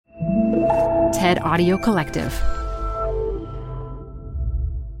TED Audio Collective.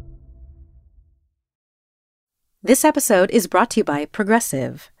 This episode is brought to you by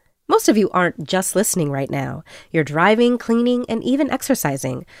Progressive. Most of you aren't just listening right now. You're driving, cleaning, and even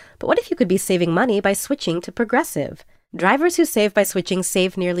exercising. But what if you could be saving money by switching to Progressive? Drivers who save by switching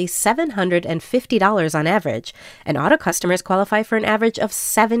save nearly $750 on average, and auto customers qualify for an average of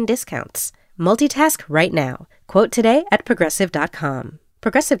 7 discounts. Multitask right now. Quote today at Progressive.com.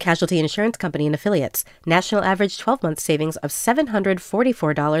 Progressive Casualty Insurance Company and Affiliates. National average 12-month savings of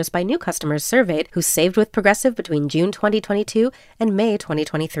 $744 by new customers surveyed who saved with Progressive between June 2022 and May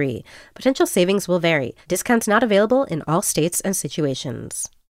 2023. Potential savings will vary. Discounts not available in all states and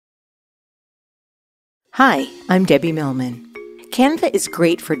situations. Hi, I'm Debbie Millman. Canva is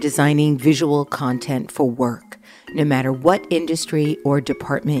great for designing visual content for work, no matter what industry or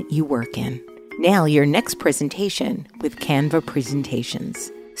department you work in. Nail your next presentation with Canva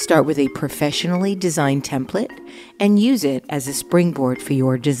Presentations. Start with a professionally designed template and use it as a springboard for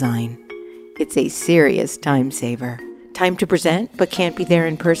your design. It's a serious time saver. Time to present but can't be there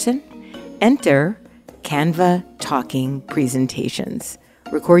in person? Enter Canva Talking Presentations.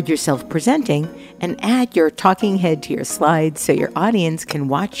 Record yourself presenting and add your talking head to your slides so your audience can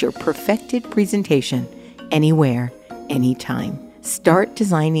watch your perfected presentation anywhere, anytime. Start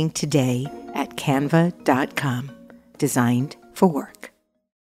designing today at canva.com. Designed for work.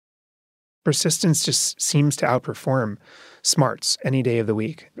 Persistence just seems to outperform smarts any day of the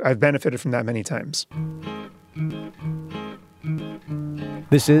week. I've benefited from that many times.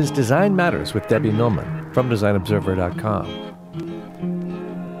 This is Design Matters with Debbie Millman from DesignObserver.com.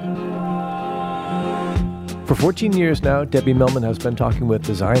 For 14 years now, Debbie Millman has been talking with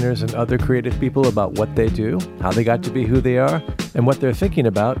designers and other creative people about what they do, how they got to be who they are, and what they're thinking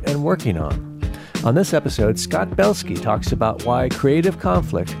about and working on. On this episode, Scott Belsky talks about why creative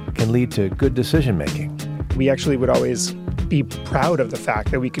conflict can lead to good decision-making. We actually would always be proud of the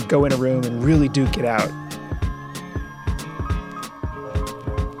fact that we could go in a room and really duke it out.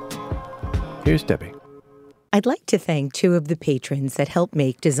 Here's Debbie. I'd like to thank 2 of the patrons that help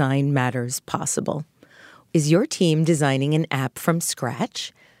make Design Matters possible. Is your team designing an app from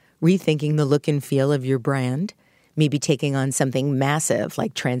scratch? Rethinking the look and feel of your brand? Maybe taking on something massive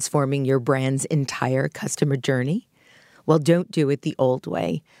like transforming your brand's entire customer journey? Well, don't do it the old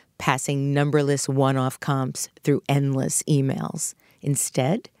way, passing numberless one-off comps through endless emails.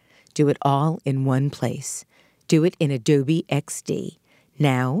 Instead, do it all in one place. Do it in Adobe XD,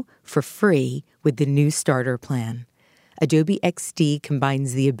 now for free with the new starter plan. Adobe XD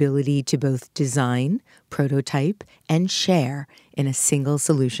combines the ability to both design, prototype, and share in a single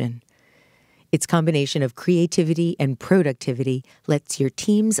solution. Its combination of creativity and productivity lets your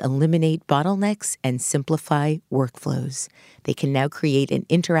teams eliminate bottlenecks and simplify workflows. They can now create an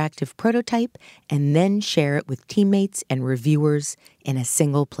interactive prototype and then share it with teammates and reviewers in a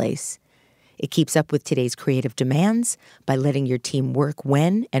single place. It keeps up with today's creative demands by letting your team work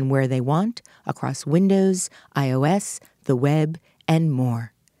when and where they want across Windows, iOS, the web, and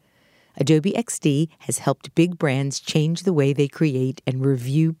more. Adobe XD has helped big brands change the way they create and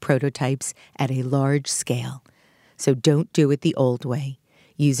review prototypes at a large scale. So don't do it the old way.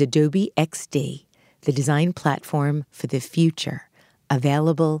 Use Adobe XD, the design platform for the future,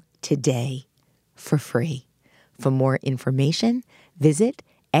 available today for free. For more information, visit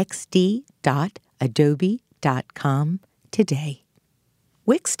xd.adobe.com today.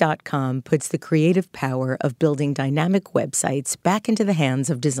 Wix.com puts the creative power of building dynamic websites back into the hands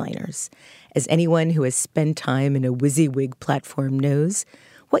of designers. As anyone who has spent time in a WYSIWYG platform knows,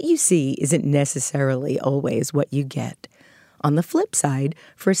 what you see isn't necessarily always what you get. On the flip side,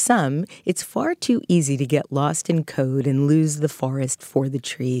 for some, it's far too easy to get lost in code and lose the forest for the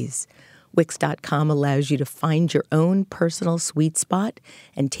trees. Wix.com allows you to find your own personal sweet spot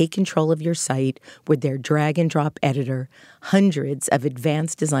and take control of your site with their drag-and-drop editor, hundreds of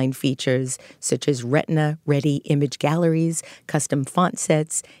advanced design features such as Retina-ready image galleries, custom font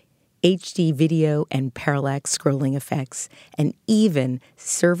sets, HD video and parallax scrolling effects, and even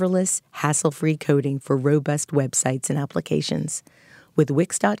serverless, hassle-free coding for robust websites and applications. With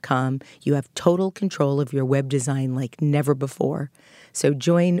Wix.com, you have total control of your web design like never before. So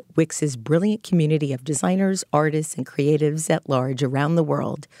join Wix's brilliant community of designers, artists, and creatives at large around the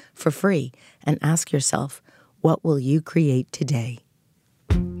world for free and ask yourself, what will you create today?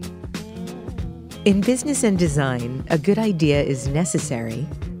 In business and design, a good idea is necessary,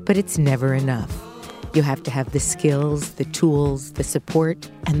 but it's never enough. You have to have the skills, the tools, the support,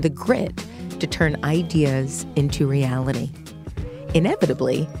 and the grit to turn ideas into reality.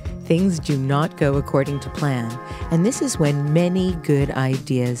 Inevitably, things do not go according to plan, and this is when many good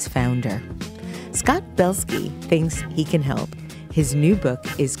ideas founder. Scott Belsky thinks he can help. His new book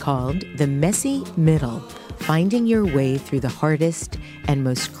is called The Messy Middle: Finding Your Way Through the Hardest and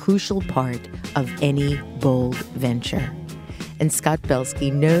Most Crucial Part of Any Bold Venture. And Scott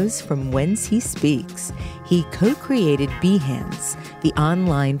Belsky knows from whence he speaks. He co-created Behance, the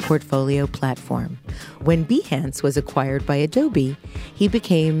online portfolio platform. When Behance was acquired by Adobe, he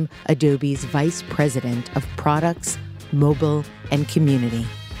became Adobe's vice president of products, mobile, and community.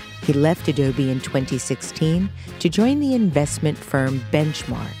 He left Adobe in 2016 to join the investment firm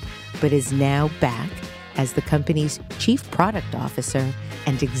Benchmark, but is now back as the company's chief product officer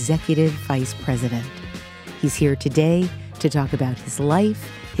and executive vice president. He's here today to talk about his life,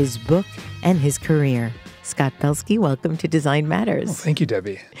 his book, and his career. Scott Belsky, welcome to Design Matters. Well, thank you,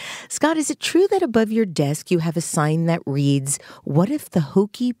 Debbie. Scott, is it true that above your desk you have a sign that reads, "What if the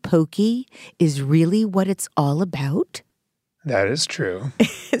hokey pokey is really what it's all about"? That is true.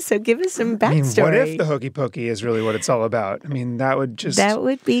 So give us some backstory. What if the hokey pokey is really what it's all about? That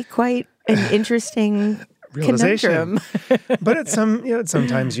would be quite an interesting realization. conundrum. But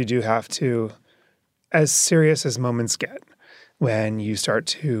sometimes you do have to, as serious as moments get, when you start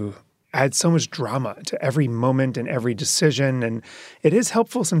to add so much drama to every moment and every decision. And it is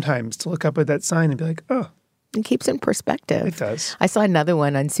helpful sometimes to look up at that sign and be like, oh. It keeps in perspective. It does. I saw another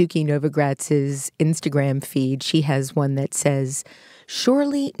one on Suki Novogratz's Instagram feed. She has one that says,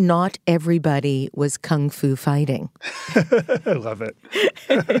 "Surely not everybody was kung fu fighting." I love it.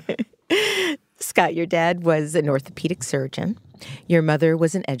 Scott, your dad was an orthopedic surgeon. Your mother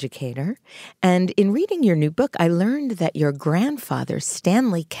was an educator. And in reading your new book, I learned that your grandfather,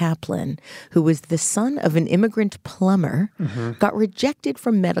 Stanley Kaplan, who was the son of an immigrant plumber, got rejected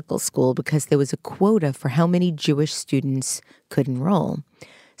from medical school because there was a quota for how many Jewish students could enroll.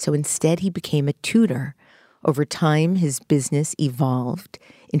 So instead, he became a tutor. Over time, his business evolved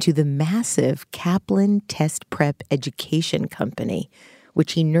into the massive Kaplan Test Prep Education Company,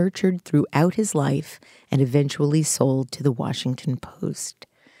 which he nurtured throughout his life and eventually sold to the Washington Post.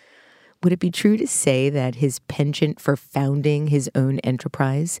 Would it be true to say that his penchant for founding his own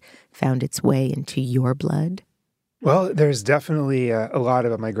enterprise found its way into your blood? Well, there's definitely a lot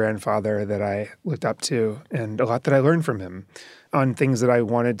about my grandfather that I looked up to and a lot that I learned from him on things that I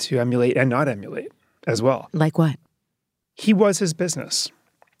wanted to emulate and not emulate as well. Like what? He was his business.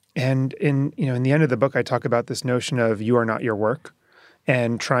 And in the end of the book, I talk about this notion of you are not your work,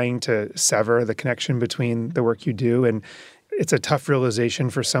 and trying to sever the connection between the work you do. And it's a tough realization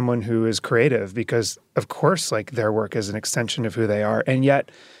for someone who is creative because, of course, their work is an extension of who they are. And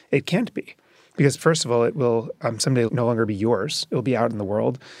yet it can't be because, first of all, it will someday no longer be yours. It will be out in the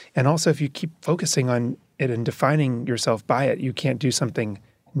world. And also, if you keep focusing on it and defining yourself by it, you can't do something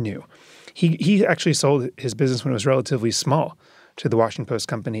new. He actually sold his business when it was relatively small to the Washington Post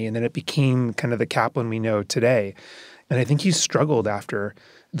company, and then it became kind of the Kaplan we know today. And I think he struggled after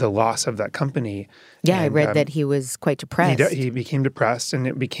the loss of that company. Yeah, I read that he was quite depressed. He became depressed, and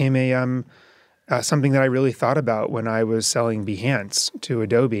it became something that I really thought about when I was selling Behance to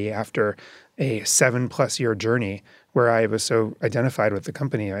Adobe after a 7+ year journey where I was so identified with the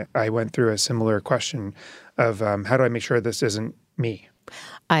company. I went through a similar question of how do I make sure this isn't me?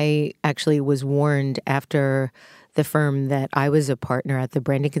 I actually was warned after the firm that I was a partner at, the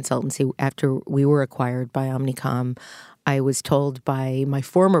branding consultancy, after we were acquired by Omnicom. I was told by my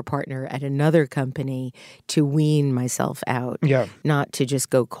former partner at another company to wean myself out, not to just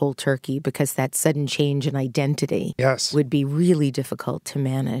go cold turkey, because that sudden change in identity would be really difficult to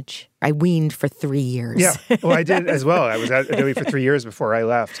manage. I weaned for 3 years. Yeah, well, I did as well. I was at Adobe for 3 years before I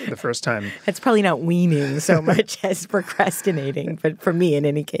left the first time. That's probably not weaning so much as procrastinating, but for me, in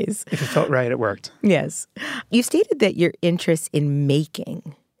any case. If it felt right, it worked. Yes. You stated that your interest in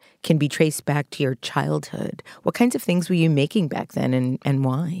making can be traced back to your childhood. What kinds of things were you making back then, and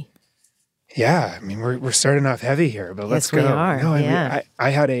why? Yeah, we're starting off heavy here, but let's go. Yes, we are. No, I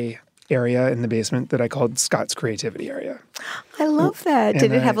had a area in the basement that I called Scott's Creativity Area. I love that.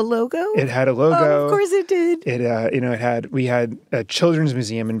 Did it have a logo? It had a logo. Oh, of course it did. We had a children's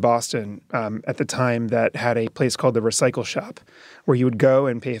museum in Boston at the time that had a place called the Recycle Shop, where you would go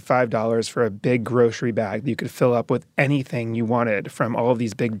and pay $5 for a big grocery bag that you could fill up with anything you wanted from all of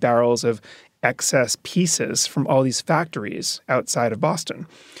these big barrels of excess pieces from all these factories outside of Boston.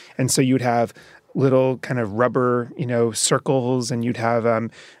 And so you'd have little kind of rubber, circles, and you'd have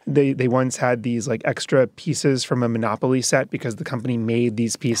they once had these extra pieces from a Monopoly set because the company made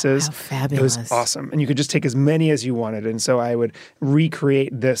these pieces. How fabulous. It was awesome. And you could just take as many as you wanted. And so I would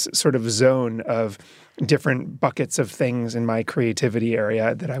recreate this sort of zone of different buckets of things in my creativity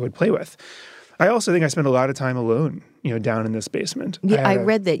area that I would play with. I also think I spent a lot of time alone down in this basement. Yeah, I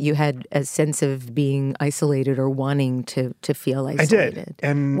read that you had a sense of being isolated or wanting to feel isolated. I did.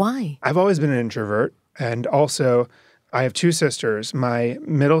 And why? I've always been an introvert. And also, I have two sisters. My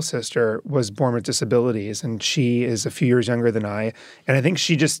middle sister was born with disabilities, and she is a few years younger than I. And I think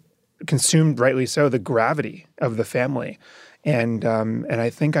she just consumed, rightly so, the gravity of the family. And I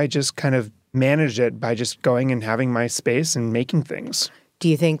think I just kind of managed it by just going and having my space and making things. Do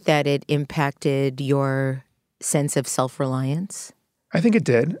you think that it impacted your sense of self-reliance? I think it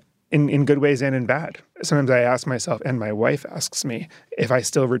did, in good ways and in bad. Sometimes I ask myself, and my wife asks me, if I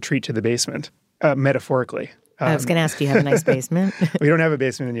still retreat to the basement, metaphorically. I was going to ask, do you have a nice basement? We don't have a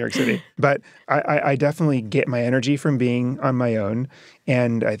basement in New York City, but I definitely get my energy from being on my own,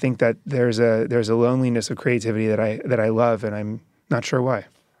 and I think that there's a loneliness of creativity that I love, and I'm not sure why.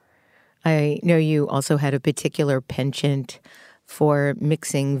 I know you also had a particular penchant for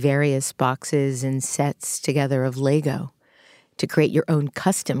mixing various boxes and sets together of Lego to create your own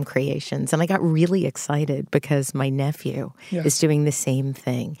custom creations. And I got really excited because my nephew is doing the same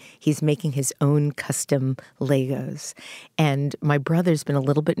thing. He's making his own custom Legos. And my brother's been a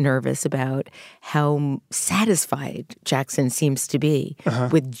little bit nervous about how satisfied Jackson seems to be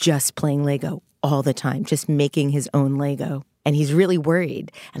with just playing Lego all the time, just making his own Lego. And he's really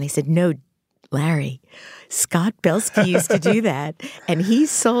worried. And I said, no, Larry, Scott Belsky used to do that, and he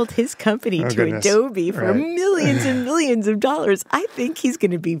sold his company to Adobe for millions and millions of dollars. I think he's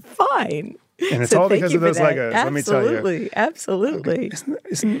going to be fine. And it's all because of those Legos, let me tell you. Absolutely.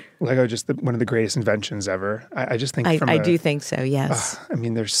 Isn't Lego just one of the greatest inventions ever? I just think I do think so, yes.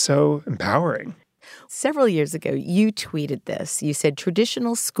 They're so empowering. Several years ago, you tweeted this. You said,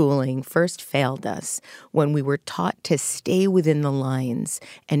 traditional schooling first failed us when we were taught to stay within the lines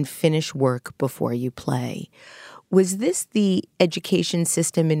and finish work before you play. Was this the education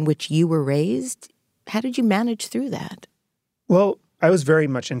system in which you were raised? How did you manage through that? Well, I was very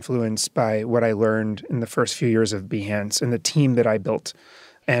much influenced by what I learned in the first few years of Behance and the team that I built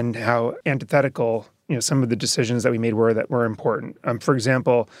and how antithetical, some of the decisions that we made were important. For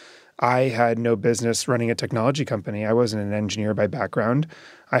example, I had no business running a technology company. I wasn't an engineer by background.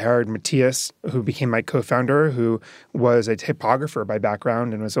 I hired Matthias, who became my co-founder, who was a typographer by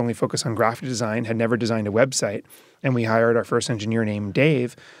background and was only focused on graphic design, had never designed a website. And we hired our first engineer named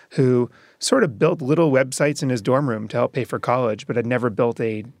Dave, who sort of built little websites in his dorm room to help pay for college, but had never built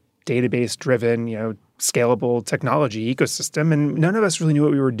a database-driven, scalable technology ecosystem, and none of us really knew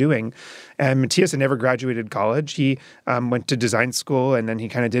what we were doing. And Matthias had never graduated college. He went to design school, and then he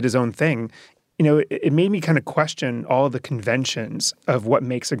kind of did his own thing. It made me kind of question all the conventions of what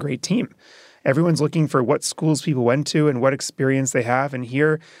makes a great team. Everyone's looking for what schools people went to and what experience they have. And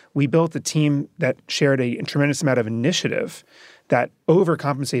here we built a team that shared a tremendous amount of initiative that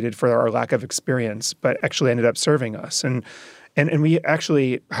overcompensated for our lack of experience, but actually ended up serving us. And we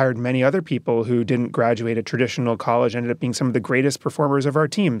actually hired many other people who didn't graduate a traditional college, ended up being some of the greatest performers of our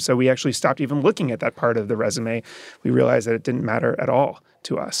team. So we actually stopped even looking at that part of the resume. We realized that it didn't matter at all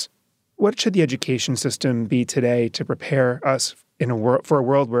to us. What should the education system be today to prepare us for a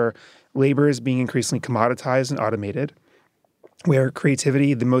world where labor is being increasingly commoditized and automated, where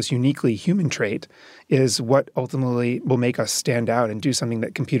creativity, the most uniquely human trait, is what ultimately will make us stand out and do something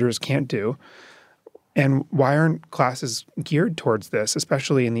that computers can't do? And why aren't classes geared towards this,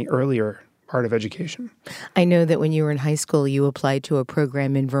 especially in the earlier part of education? I know that when you were in high school, you applied to a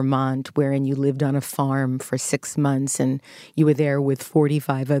program in Vermont wherein you lived on a farm for 6 months, and you were there with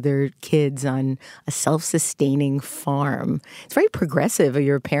 45 other kids on a self-sustaining farm. It's very progressive of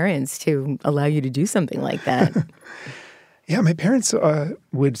your parents to allow you to do something like that. Yeah, my parents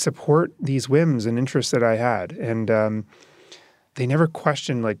would support these whims and interests that I had. And they never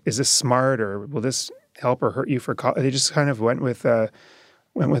questioned, is this smart or will this help or hurt you for college? They just kind of went with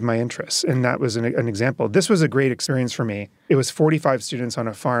my interests. And that was an example. This was a great experience for me. It was 45 students on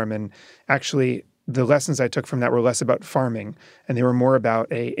a farm. And actually, the lessons I took from that were less about farming, and they were more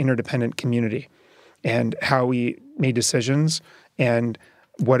about a interdependent community and how we made decisions and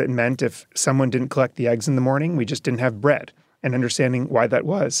what it meant if someone didn't collect the eggs in the morning, we just didn't have bread, and understanding why that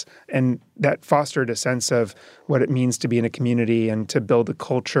was. And that fostered a sense of what it means to be in a community and to build a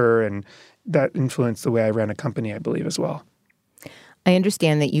culture, and that influenced the way I ran a company, I believe, as well. I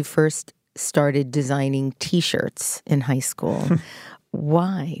understand that you first started designing T-shirts in high school.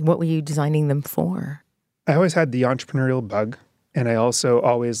 Why? What were you designing them for? I always had the entrepreneurial bug, and I also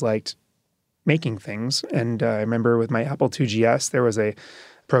always liked making things. And I remember with my Apple IIgs, there was a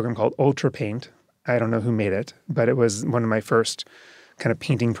program called Ultra Paint. I don't know who made it, but it was one of my first kind of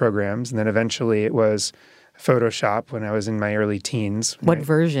painting programs. And then eventually it was Photoshop when I was in my early teens. What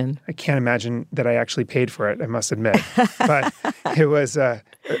version? I can't imagine that I actually paid for it, I must admit. But it was an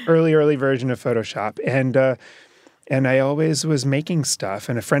early version of Photoshop. And I always was making stuff.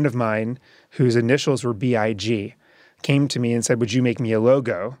 And a friend of mine whose initials were BIG came to me and said, would you make me a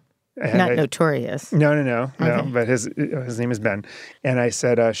logo? And Not Notorious. No. Okay. But his name is Ben. And I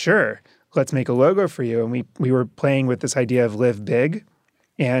said, sure, let's make a logo for you. And we were playing with this idea of live big.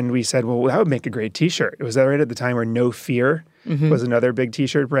 And we said, well, that would make a great T-shirt. It was right at the time where No Fear was another big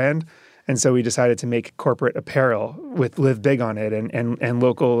T-shirt brand. And so we decided to make corporate apparel with Live Big on it and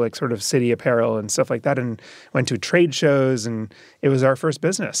local like sort of city apparel and stuff like that, and went to trade shows, and it was our first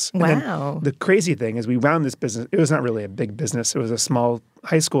business. Wow. The crazy thing is we wound this business. It was not really a big business. It was a small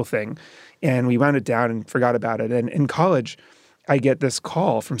high school thing. And we wound it down and forgot about it. And in college, I get this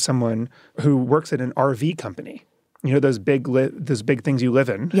call from someone who works at an RV company. You know, those big things you live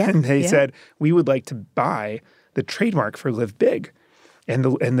in. Yeah, And they yeah. said, we would like to buy the trademark for Live Big and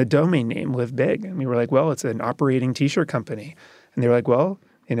the domain name Live Big. And we were like, well, it's an operating T-shirt company. And they were like, well,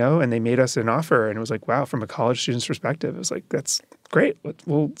 you know, and they made us an offer. And it was like, wow, from a college student's perspective, it was like, that's great.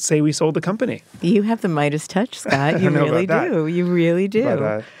 We'll say we sold the company. You have the Midas touch, Scott. You don't know really about that. do. You really do.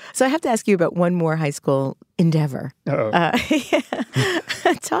 But, So I have to ask you about one more high school endeavor.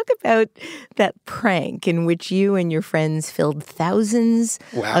 Talk about that prank in which you and your friends filled thousands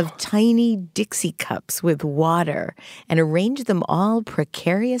of tiny Dixie cups with water and arranged them all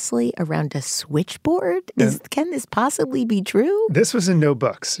precariously around a switchboard. Can this possibly be true? This was in no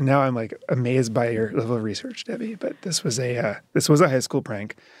books. Now I'm like amazed by your level of research, Debbie. But this was a high school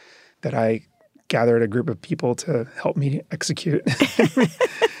prank that I gathered a group of people to help me execute.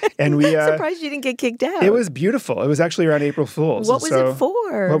 And we Surprised you didn't get kicked out. It was beautiful. It was actually around April Fool's. What was it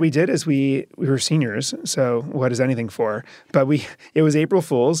for? What we did is we were seniors, so what is anything for? But it was April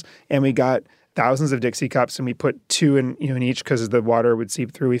Fool's, and we got thousands of Dixie cups, and we put two in each because the water would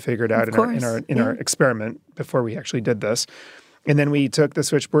seep through. We figured out in our experiment before we actually did this, and then we took the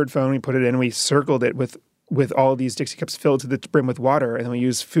switchboard phone, we put it in, and we circled it with all these Dixie cups filled to the brim with water, and then we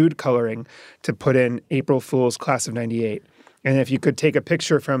used food coloring to put in April Fool's Class of '98. And if you could take a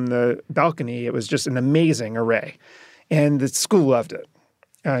picture from the balcony, it was just an amazing array. And the school loved it.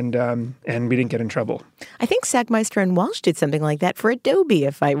 And we didn't get in trouble. I think Sackmeister and Walsh did something like that for Adobe,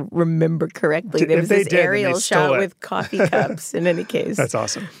 if I remember correctly. There was this aerial shot with coffee cups, in any case. That's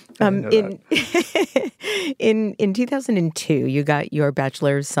awesome. In 2002, you got your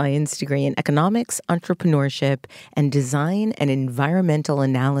bachelor's science degree in economics, entrepreneurship, and design and environmental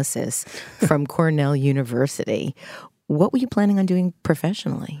analysis from Cornell University. What were you planning on doing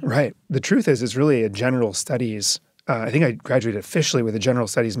professionally? Right. The truth is, it's really a general studies. I think I graduated officially with a general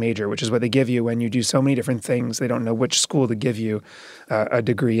studies major, which is what they give you when you do so many different things. They don't know which school to give you a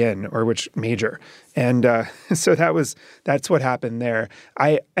degree in or which major. And so that's what happened there.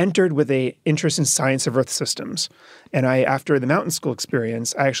 I entered with an interest in science of Earth systems. And after the mountain school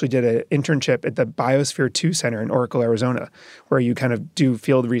experience, I actually did an internship at the Biosphere 2 Center in Oracle, Arizona, where you kind of do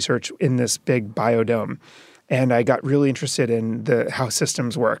field research in this big biodome. And I got really interested in how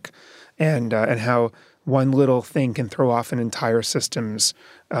systems work and how one little thing can throw off an entire system's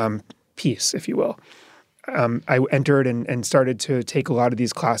piece, if you will. I entered and started to take a lot of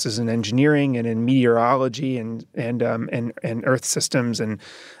these classes in engineering and in meteorology and Earth systems, and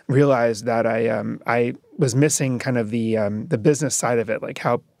realized that I was missing kind of the business side of it, like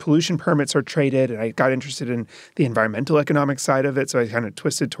how pollution permits are traded, and I got interested in the environmental economics side of it. So I kind of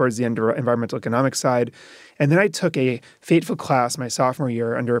twisted towards the environmental economics side, and then I took a fateful class my sophomore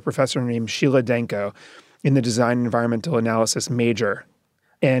year under a professor named Sheila Denko in the design and environmental analysis major,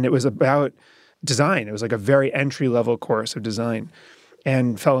 and it was about design. It was like a very entry-level course of design,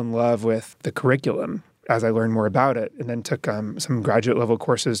 and fell in love with the curriculum as I learned more about it, and then took some graduate-level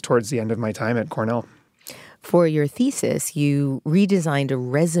courses towards the end of my time at Cornell. For your thesis, you redesigned a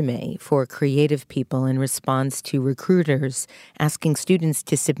resume for creative people in response to recruiters asking students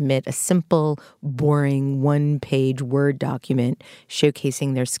to submit a simple, boring, one-page Word document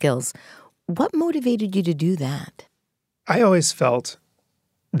showcasing their skills. What motivated you to do that? I always felt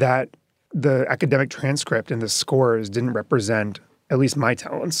that the academic transcript and the scores didn't represent at least my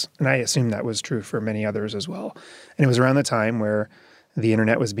talents. And I assume that was true for many others as well. And it was around the time where the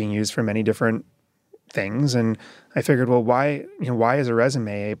internet was being used for many different things. And I figured, well, why is a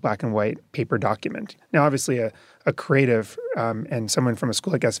resume a black and white paper document? Now, obviously a creative and someone from a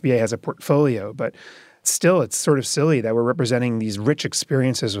school like SVA has a portfolio, but still it's sort of silly that we're representing these rich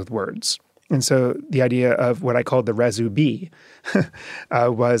experiences with words. And so the idea of what I called the Resu B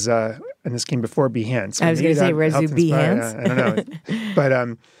was and this came before Behance. I was going to say Resu Resu Behance. I don't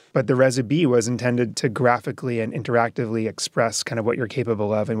know. But the Resu B was intended to graphically and interactively express kind of what you're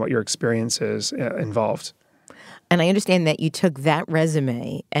capable of and what your experiences involved. And I understand that you took that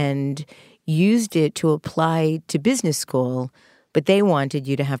resume and used it to apply to business school, but they wanted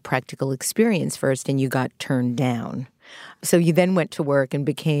you to have practical experience first, and you got turned down. So you then went to work and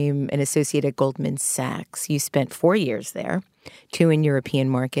became an associate at Goldman Sachs. You spent 4 years there, 2 in European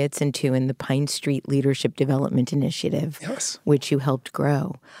markets and 2 in the Pine Street Leadership Development Initiative, yes, which you helped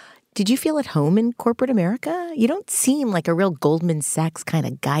grow. Did you feel at home in corporate America? You don't seem like a real Goldman Sachs kind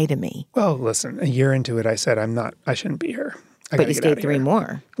of guy to me. Well, listen, a year into it, I said, I shouldn't be here. But you stayed 3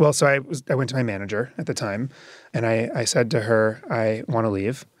 more. Well, so I went to my manager at the time, and I said to her, I want to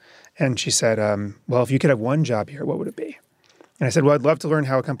leave. And she said, well, if you could have one job here, what would it be? And I said, well, I'd love to learn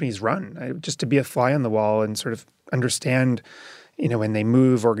how companies run, just to be a fly on the wall and sort of understand, when they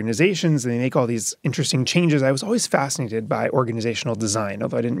move organizations and they make all these interesting changes. I was always fascinated by organizational design,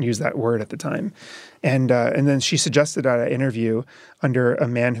 although I didn't use that word at the time. And then she suggested at an interview under a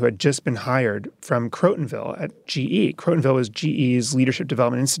man who had just been hired from Crotonville at GE. Crotonville was GE's Leadership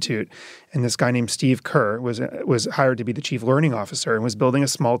Development Institute. And this guy named Steve Kerr was hired to be the chief learning officer and was building a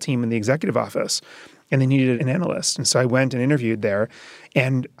small team in the executive office. And they needed an analyst. And so I went and interviewed there.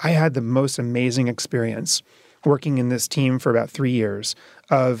 And I had the most amazing experience working in this team for about 3 years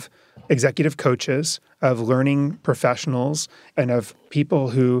of executive coaches, of learning professionals, and of people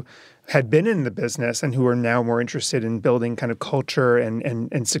who had been in the business and who are now more interested in building kind of culture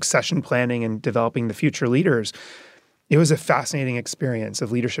and succession planning and developing the future leaders. It was a fascinating experience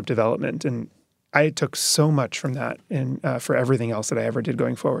of leadership development. And I took so much from that and for everything else that I ever did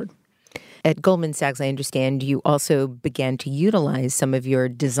going forward. At Goldman Sachs, I understand you also began to utilize some of your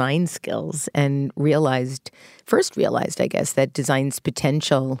design skills and first realized, I guess, that design's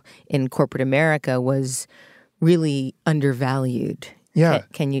potential in corporate America was really undervalued. Yeah.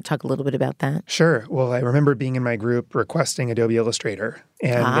 Can you talk a little bit about that? Sure. Well, I remember being in my group requesting Adobe Illustrator,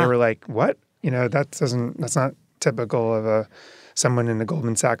 and they were like, what? That's not typical of someone in the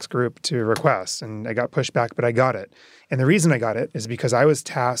Goldman Sachs group to request. And I got pushed back, but I got it. And the reason I got it is because I was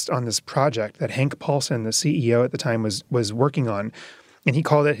tasked on this project that Hank Paulson, the CEO at the time, was working on. And he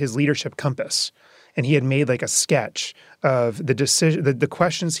called it his leadership compass. And he had made like a sketch of the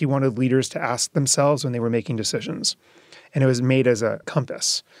questions he wanted leaders to ask themselves when they were making decisions. And it was made as a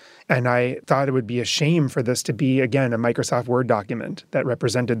compass. And I thought it would be a shame for this to be, again, a Microsoft Word document that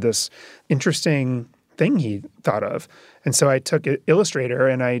represented this interesting thing he thought of. And so I took Illustrator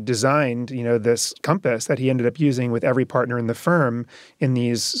and I designed, this compass that he ended up using with every partner in the firm in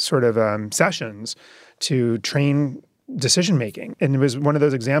these sort of sessions to train decision-making. And it was one of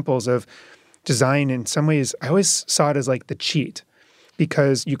those examples of design in some ways. I always saw it as like the cheat,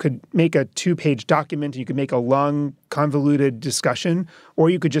 because you could make a 2-page document and you could make a long, convoluted discussion, or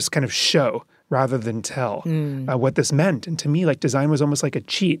you could just kind of show rather than tell what this meant. And to me, like, design was almost like a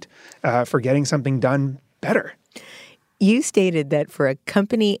cheat for getting something done better. You stated that for a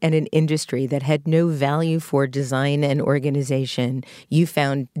company and an industry that had no value for design and organization, you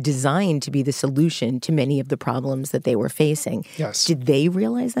found design to be the solution to many of the problems that they were facing. Yes. Did they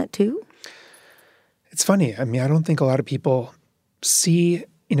realize that too? It's funny. I mean, I don't think a lot of people see,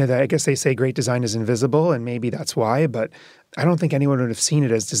 that I guess they say great design is invisible, and maybe that's why, but I don't think anyone would have seen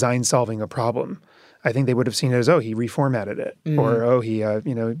it as design solving a problem. I think they would have seen it as, he reformatted it, or, he,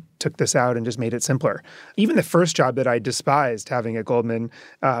 took this out and just made it simpler. Even the first job that I despised having at Goldman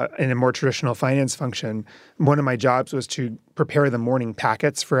in a more traditional finance function, one of my jobs was to prepare the morning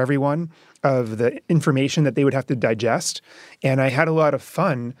packets for everyone of the information that they would have to digest. And I had a lot of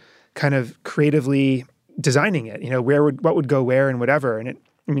fun kind of creatively designing it, what would go where and whatever. And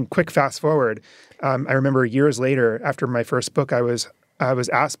quick fast forward, I remember years later, after my first book, I was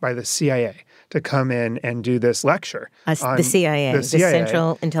asked by the CIA to come in and do this lecture. The CIA, the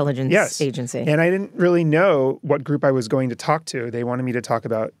Central Intelligence Agency. And I didn't really know what group I was going to talk to. They wanted me to talk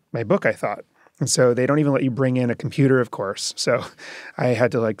about my book, I thought. And so they don't even let you bring in a computer, of course. So I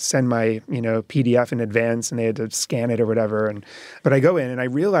had to send my, PDF in advance, and they had to scan it or whatever. But I go in and I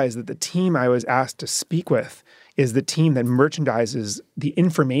realized that the team I was asked to speak with is the team that merchandises the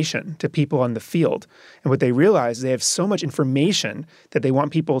information to people on the field. And what they realize is they have so much information that they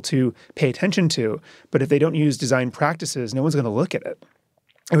want people to pay attention to. But if they don't use design practices, no one's going to look at it.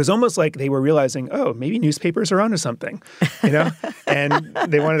 It was almost like they were realizing, maybe newspapers are onto something, and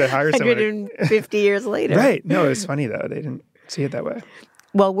they wanted to hire someone. 150 years later. Right. No, it was funny, though. They didn't see it that way.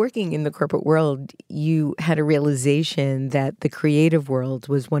 While working in the corporate world, you had a realization that the creative world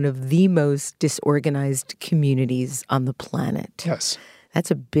was one of the most disorganized communities on the planet. Yes.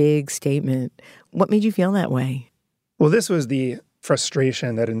 That's a big statement. What made you feel that way? Well, this was the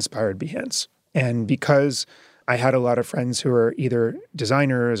frustration that inspired Behance. And because I had a lot of friends who were either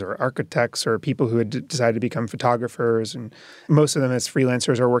designers or architects or people who had decided to become photographers, and most of them as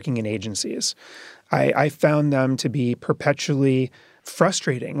freelancers or working in agencies, I found them to be perpetually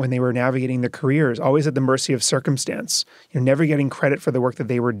frustrating when they were navigating their careers, always at the mercy of circumstance, never getting credit for the work that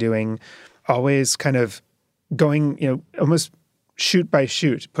they were doing, always kind of going, almost shoot by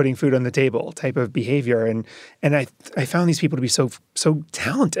shoot, putting food on the table type of behavior. And I found these people to be so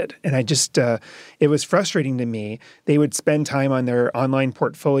talented. And I just, it was frustrating to me. They would spend time on their online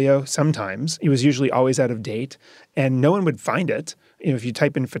portfolio sometimes. It was usually always out of date and no one would find it. If you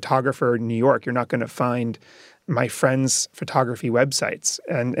type in photographer in New York, you're not going to find my friends' photography websites.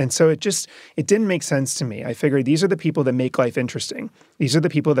 And so it didn't make sense to me. I figured these are the people that make life interesting. These are the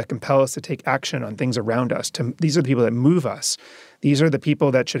people that compel us to take action on things around us. These are the people that move us. These are the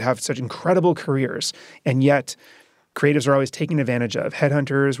people that should have such incredible careers. And yet creatives are always taken advantage of.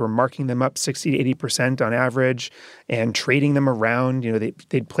 Headhunters were marking them up 60 to 80% on average and trading them around.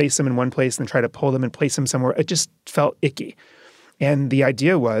 They'd place them in one place and try to pull them and place them somewhere. It just felt icky. And the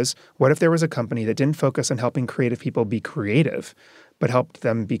idea was, what if there was a company that didn't focus on helping creative people be creative, but helped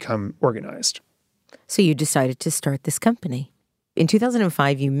them become organized? So you decided to start this company. In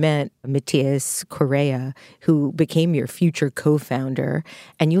 2005, you met Matthias Correa, who became your future co-founder,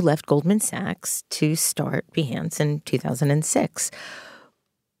 and you left Goldman Sachs to start Behance in 2006.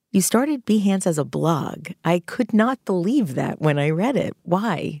 You started Behance as a blog. I could not believe that when I read it.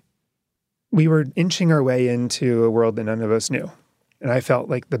 Why? We were inching our way into a world that none of us knew. And I felt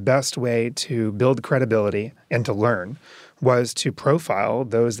like the best way to build credibility and to learn was to profile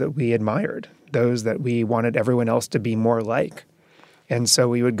those that we admired, those that we wanted everyone else to be more like. And so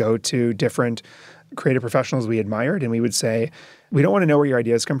we would go to different creative professionals we admired and we would say, we don't want to know where your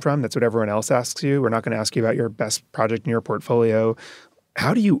ideas come from. That's what everyone else asks you. We're not going to ask you about your best project in your portfolio.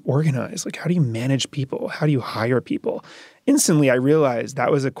 How do you organize? How do you manage people? How do you hire people? Instantly, I realized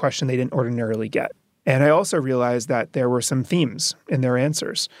that was a question they didn't ordinarily get. And I also realized that there were some themes in their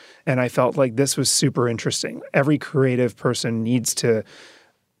answers. And I felt like this was super interesting. Every creative person needs to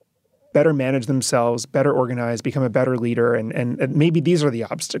better manage themselves, better organize, become a better leader. And maybe these are the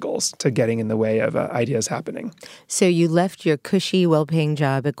obstacles to getting in the way of ideas happening. So you left your cushy, well-paying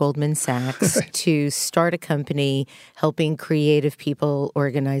job at Goldman Sachs to start a company helping creative people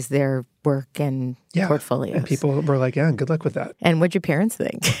organize their work and portfolios. And people were like, yeah, good luck with that. And what'd your parents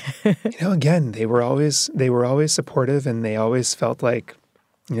think? Again, they were always supportive and they always felt like,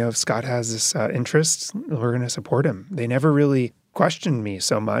 if Scott has this interest, we're going to support him. They never really questioned me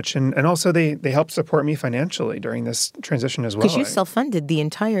so much. And also they helped support me financially during this transition as well. Because you self-funded the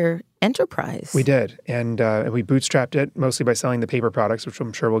entire enterprise. We did. And we bootstrapped it mostly by selling the paper products, which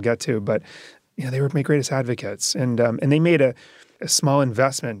I'm sure we'll get to. But they were my greatest advocates. And they made a small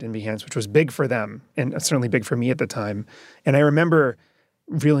investment in Behance, which was big for them and certainly big for me at the time. And I remember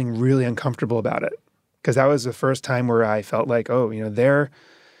feeling really uncomfortable about it because that was the first time where I felt like, they're...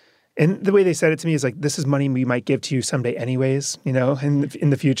 And the way they said it to me is like, this is money we might give to you someday anyways, in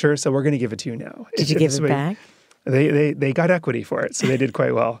the future. So we're going to give it to you now. Did you give it back? They got equity for it. So they did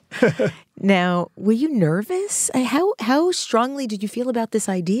quite well. Now, were you nervous? How strongly did you feel about this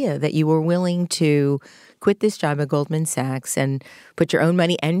idea that you were willing to quit this job at Goldman Sachs and put your own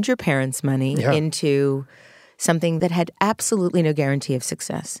money and your parents' money into something that had absolutely no guarantee of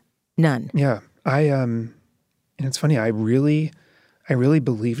success? None. Yeah. And it's funny, I really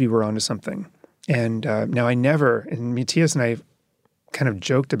believed we were onto something. And now and Matthias and I kind of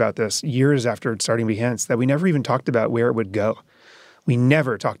joked about this years after starting Behance, that we never even talked about where it would go. We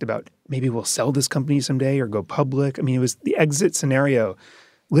never talked about maybe we'll sell this company someday or go public. I mean, it was the exit scenario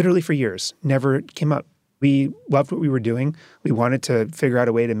literally for years, never came up. We loved what we were doing. We wanted to figure out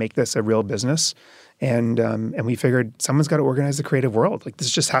a way to make this a real business. And we figured someone's got to organize the creative world. Like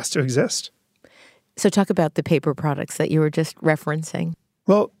this just has to exist. So talk about the paper products that you were just referencing.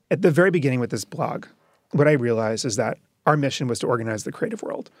 Well, at the very beginning with this blog, what I realized is that our mission was to organize the creative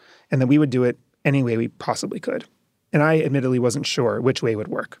world and that we would do it any way we possibly could. And I admittedly wasn't sure which way would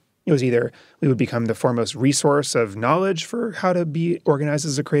work. It was either we would become the foremost resource of knowledge for how to be organized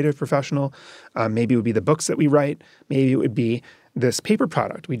as a creative professional. Maybe it would be the books that we write. Maybe it would be this paper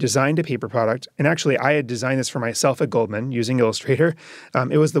product. We designed a paper product. And actually, I had designed this for myself at Goldman using Illustrator.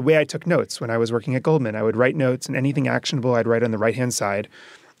 It was the way I took notes when I was working at Goldman. I would write notes and anything actionable I'd write on the right-hand side.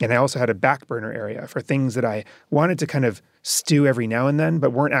 And I also had a back burner area for things that I wanted to kind of stew every now and then,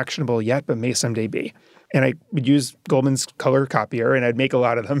 but weren't actionable yet, but may someday be. And I would use Goldman's color copier, and I'd make a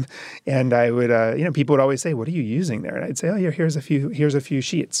lot of them. And I would, people would always say, "What are you using there?" And I'd say, "Oh, yeah, here's a few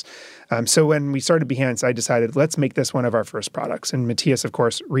sheets." So when we started Behance, I decided, let's make this one of our first products. And Matthias, of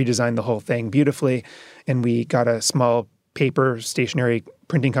course, redesigned the whole thing beautifully. And we got a small paper stationery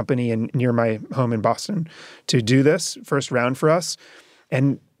printing company near my home in Boston to do this first round for us.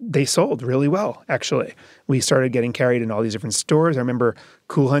 And they sold really well, actually. We started getting carried in all these different stores. I remember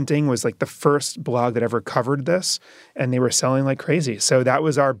Cool Hunting was like the first blog that ever covered this, and they were selling like crazy. So that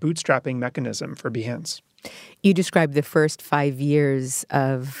was our bootstrapping mechanism for Behance. You described the first 5 years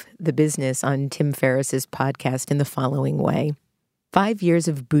of the business on Tim Ferriss's podcast in the following way. 5 years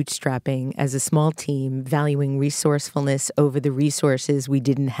of bootstrapping as a small team, valuing resourcefulness over the resources we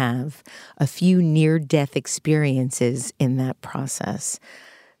didn't have. A few near-death experiences in that process.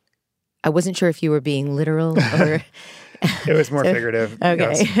 I wasn't sure if you were being literal or... It was more figurative.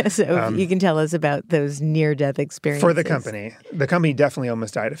 Okay. Yes. So you can tell us about those near-death experiences. For the company. The company definitely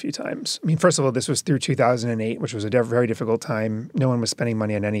almost died a few times. I mean, first of all, this was through 2008, which was a very difficult time. No one was spending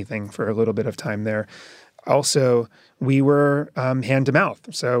money on anything for a little bit of time there. Also, we were hand to mouth.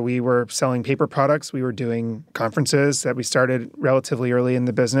 So we were selling paper products. We were doing conferences that we started relatively early in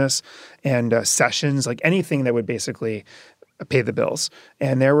the business and sessions, like anything that would basically pay the bills.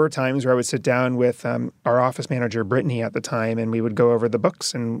 And there were times where I would sit down with our office manager, Brittany, at the time, and we would go over the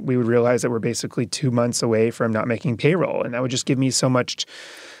books, and we would realize that we're basically 2 months away from not making payroll. And that would just give me so much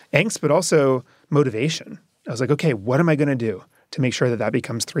angst, but also motivation. I was like, okay, what am I going to do to make sure that that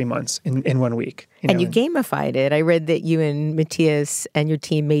becomes 3 months in 1 week? And you gamified it. I read that you and Matthias and your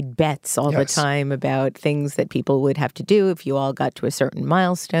team made bets all the time about things that people would have to do if you all got to a certain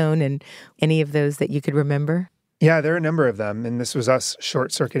milestone, and any of those that you could remember? Yeah, there are a number of them. And this was us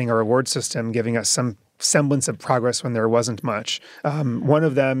short-circuiting our reward system, giving us some semblance of progress when there wasn't much. One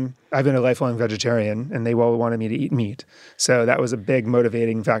of them, I've been a lifelong vegetarian, and they all wanted me to eat meat. So that was a big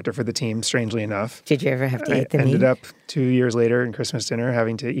motivating factor for the team, strangely enough. Did you ever have to eat the meat? I ended up 2 years later in Christmas dinner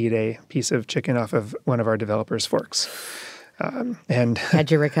having to eat a piece of chicken off of one of our developers' forks. And how'd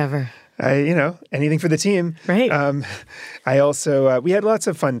you recover? Anything for the team. Right. I also, we had lots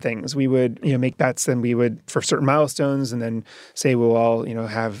of fun things. We would, make bets, and we would, for certain milestones, and then say we'll all,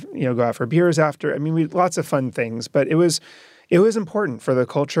 have, go out for beers after. I mean, we lots of fun things, but it was important for the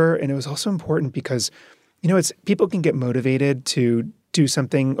culture. And it was also important because, people can get motivated to do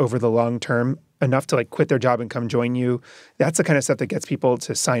something over the long term enough to quit their job and come join you. That's the kind of stuff that gets people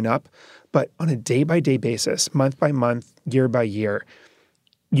to sign up. But on a day-by-day basis, month by month, year by year,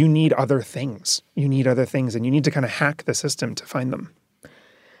 you need other things. And you need to kind of hack the system to find them.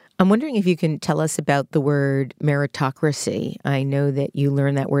 I'm wondering if you can tell us about the word meritocracy. I know that you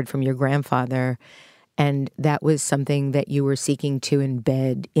learned that word from your grandfather, and that was something that you were seeking to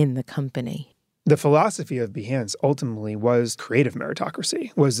embed in the company. The philosophy of Behance ultimately was creative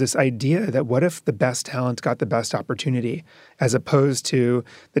meritocracy, was this idea that what if the best talent got the best opportunity, as opposed to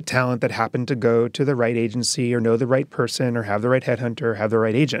the talent that happened to go to the right agency or know the right person or have the right headhunter or have the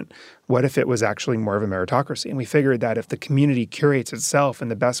right agent? What if it was actually more of a meritocracy? And we figured that if the community curates itself and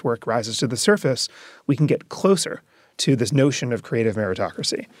the best work rises to the surface, we can get closer to this notion of creative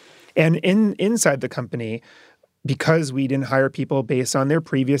meritocracy. And inside the company, because we didn't hire people based on their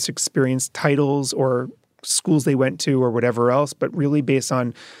previous experience, titles, or schools they went to or whatever else, but really based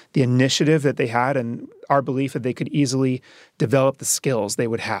on the initiative that they had and our belief that they could easily develop the skills they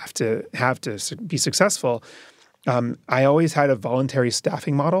would have to be successful. I always had a voluntary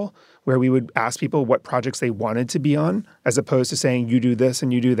staffing model where we would ask people what projects they wanted to be on, as opposed to saying, you do this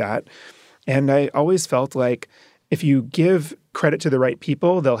and you do that. And I always felt like if you give credit to the right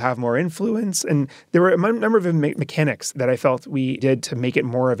people, they'll have more influence. And there were a number of mechanics that I felt we did to make it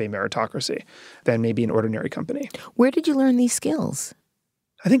more of a meritocracy than maybe an ordinary company. Where did you learn these skills?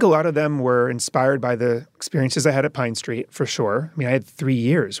 I think a lot of them were inspired by the experiences I had at Pine Street, for sure. I mean, I had 3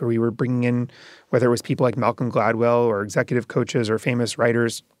 years where we were bringing in, whether it was people like Malcolm Gladwell or executive coaches or famous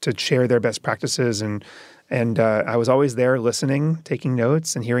writers to share their best practices. And I was always there listening, taking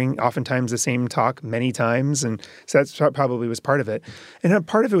notes, and hearing oftentimes the same talk many times. And so that's probably was part of it. And a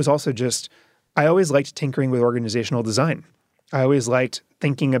part of it was also just, I always liked tinkering with organizational design. I always liked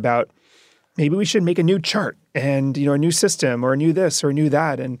thinking about, maybe we should make a new chart and, a new system or a new this or a new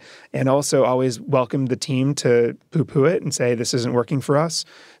that. And also always welcomed the team to poo-poo it and say, this isn't working for us.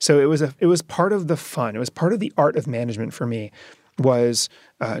 So it was part of the fun. It was part of the art of management for me, was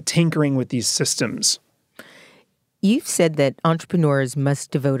tinkering with these systems. You've said that entrepreneurs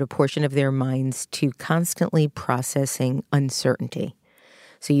must devote a portion of their minds to constantly processing uncertainty.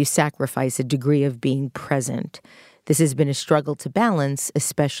 So you sacrifice a degree of being present. This has been a struggle to balance,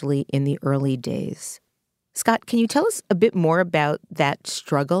 especially in the early days. Scott, can you tell us a bit more about that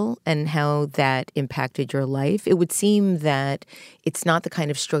struggle and how that impacted your life? It would seem that it's not the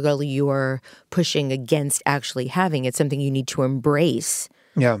kind of struggle you're pushing against actually having. It's something you need to embrace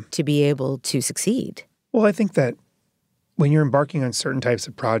to be able to succeed. Well, I think that when you're embarking on certain types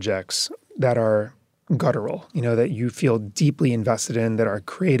of projects that are guttural, that you feel deeply invested in, that are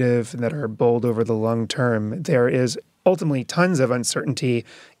creative, and that are bold over the long term, there is ultimately tons of uncertainty,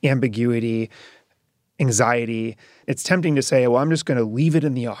 ambiguity, anxiety. It's tempting to say, well, I'm just going to leave it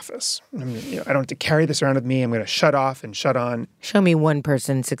in the office. I don't have to carry this around with me. I'm going to shut off and shut on. Show me one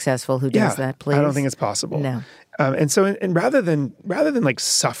person successful who does that, please. I don't think it's possible. No. And rather than like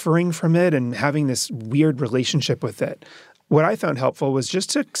suffering from it and having this weird relationship with it, what I found helpful was just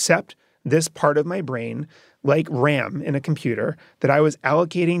to accept this part of my brain, like RAM in a computer, that I was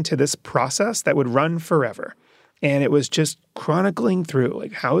allocating to this process that would run forever. And it was just chronicling through,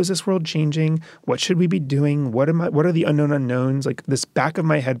 like, how is this world changing? What should we be doing? What are the unknown unknowns? Like this back of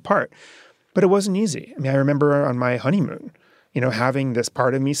my head part. But it wasn't easy. I remember on my honeymoon, having this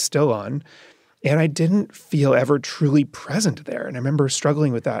part of me still on, and I didn't feel ever truly present there. And I remember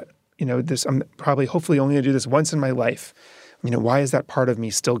struggling with that. I'm probably hopefully only going to do this once in my life. Why is that part of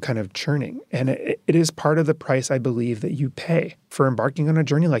me still kind of churning? And it is part of the price, I believe, that you pay for embarking on a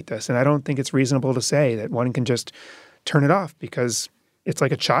journey like this. And I don't think it's reasonable to say that one can just turn it off because it's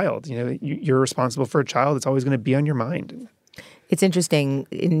like a child. You're responsible for a child. It's always going to be on your mind. It's interesting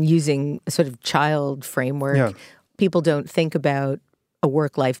in using a sort of child framework. Yeah. People don't think about a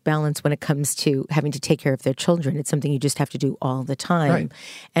work-life balance when it comes to having to take care of their children. It's something you just have to do all the time. Right.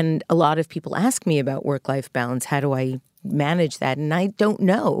 And a lot of people ask me about work-life balance. How do I manage that? And I don't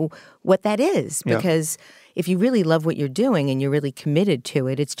know what that is because if you really love what you're doing and you're really committed to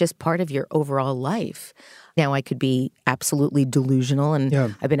it, it's just part of your overall life. Now, I could be absolutely delusional, and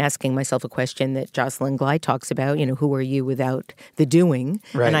I've been asking myself a question that Jocelyn Glei talks about, who are you without the doing?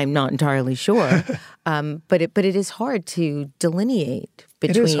 Right. And I'm not entirely sure. But it is hard to delineate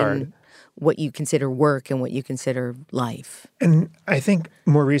between what you consider work and what you consider life. And I think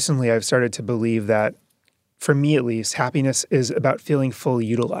more recently I've started to believe that, for me at least, happiness is about feeling fully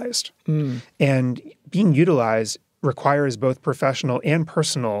utilized. And being utilized requires both professional and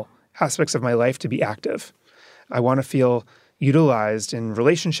personal aspects of my life to be active. I want to feel utilized in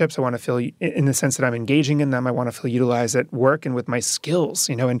relationships. I want to feel in the sense that I'm engaging in them. I want to feel utilized at work and with my skills,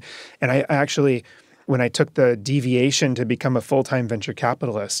 and I actually, when I took the deviation to become a full-time venture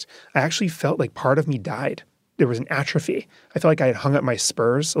capitalist, I actually felt like part of me died. There was an atrophy. I felt like I had hung up my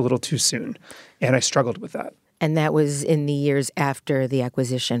spurs a little too soon, and I struggled with that. And that was in the years after the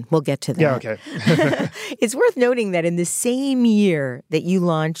acquisition. We'll get to that. Yeah, okay. It's worth noting that in the same year that you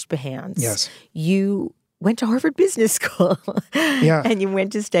launched Behance, you went to Harvard Business School. And you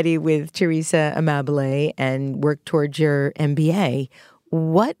went to study with Teresa Amabile and worked towards your MBA.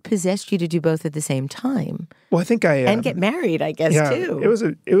 What possessed you to do both at the same time? Well, I think and get married, I guess, too.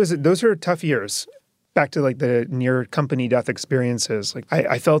 It was those were tough years. Back to like the near company death experiences, like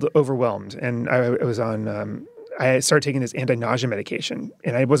I felt overwhelmed, and I was on. I started taking this anti-nausea medication,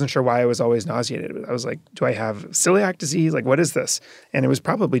 and I wasn't sure why I was always nauseated. I was like, "Do I have celiac disease? Like, what is this?" And it was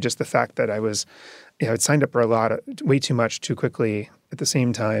probably just the fact that I was, I'd signed up for way too much too quickly at the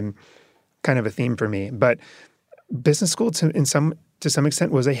same time, kind of a theme for me. But business school, to some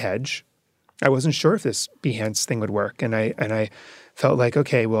extent, was a hedge. I wasn't sure if this Behance thing would work, and I felt like,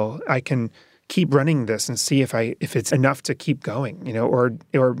 okay, well, I can keep running this and see if it's enough to keep going,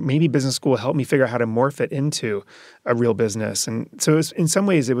 or maybe business school helped me figure out how to morph it into a real business. And so in some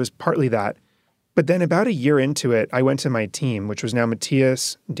ways it was partly that. But then about a year into it, I went to my team, which was now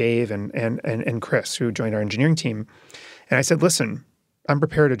Matthias, Dave, and Chris, who joined our engineering team. And I said, listen, I'm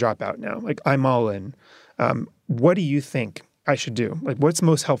prepared to drop out now. Like, I'm all in. What do you think I should do? Like, what's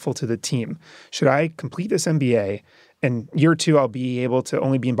most helpful to the team? Should I complete this MBA? And year 2, I'll be able to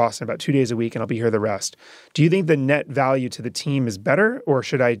only be in Boston about 2 days a week, and I'll be here the rest. Do you think the net value to the team is better, or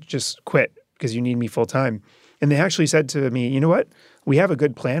should I just quit because you need me full time? And they actually said to me, you know what? We have a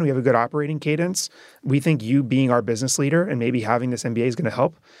good plan. We have a good operating cadence. We think you being our business leader and maybe having this MBA is going to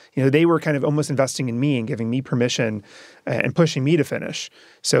help. They were kind of almost investing in me and giving me permission and pushing me to finish.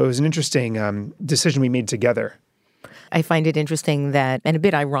 So it was an interesting decision we made together. I find it interesting that, and a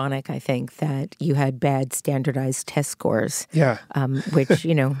bit ironic, I think, that you had bad standardized test scores. Yeah. Which,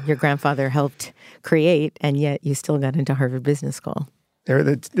 your grandfather helped create, and yet you still got into Harvard Business School. They're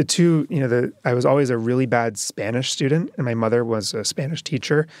the two, I was always a really bad Spanish student, and my mother was a Spanish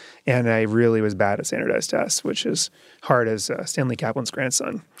teacher, and I really was bad at standardized tests, which is hard as Stanley Kaplan's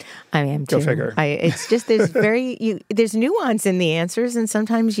grandson. I am too. Go figure. It's just there's nuance in the answers, and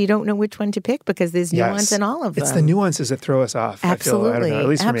sometimes you don't know which one to pick because there's nuance in all of them. It's the nuances that throw us off. Absolutely. I feel, I don't know, at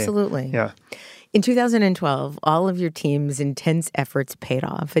least for me. Absolutely. Yeah. In 2012, all of your team's intense efforts paid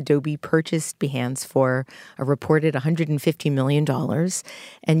off. Adobe purchased Behance for a reported $150 million,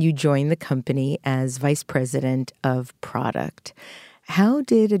 and you joined the company as vice president of product. How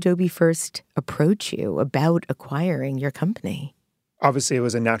did Adobe first approach you about acquiring your company? Obviously, it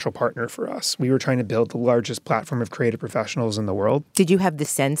was a natural partner for us. We were trying to build the largest platform of creative professionals in the world. Did you have the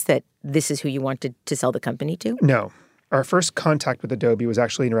sense that this is who you wanted to sell the company to? No. Our first contact with Adobe was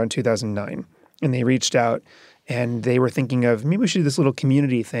actually in around 2009. And they reached out and they were thinking of maybe we should do this little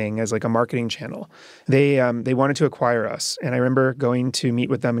community thing as like a marketing channel. They wanted to acquire us. And I remember going to meet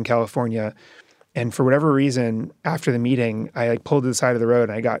with them in California. And for whatever reason, after the meeting, I pulled to the side of the road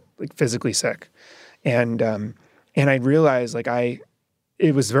and I got physically sick. And I realized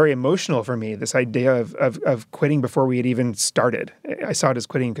it was very emotional for me, this idea of quitting before we had even started. I saw it as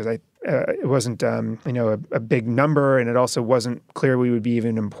quitting because it wasn't a big number, and it also wasn't clear we would be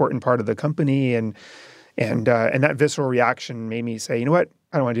even an important part of the company. And that visceral reaction made me say, you know what,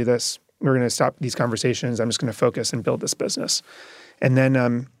 I don't want to do this. We're going to stop these conversations. I'm just going to focus and build this business. And then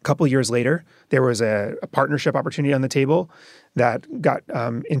a couple of years later, there was a partnership opportunity on the table that got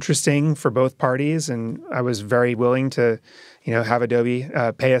interesting for both parties. And I was very willing to, have Adobe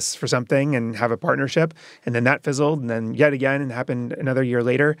pay us for something and have a partnership. And then that fizzled. And then yet again, it happened another year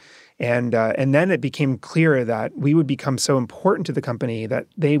later. And then it became clear that we would become so important to the company that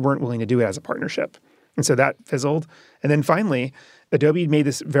they weren't willing to do it as a partnership. And so that fizzled. And then finally, Adobe made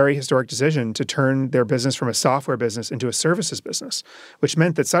this very historic decision to turn their business from a software business into a services business, which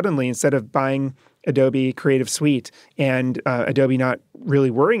meant that suddenly, instead of buying Adobe Creative Suite and Adobe not really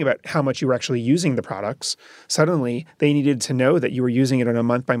worrying about how much you were actually using the products, suddenly they needed to know that you were using it on a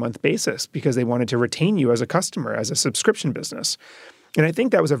month-by-month basis because they wanted to retain you as a customer, as a subscription business. And I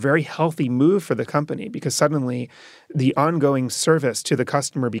think that was a very healthy move for the company because suddenly the ongoing service to the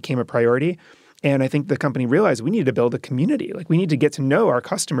customer became a priority. And I think the company realized we need to build a community. We need to get to know our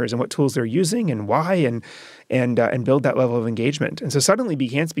customers and what tools they're using and why, and build that level of engagement. And so suddenly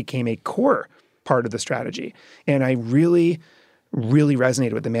Behance became a core part of the strategy. And I really, really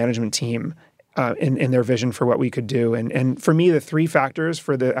resonated with the management team in their vision for what we could do. And for me, the three factors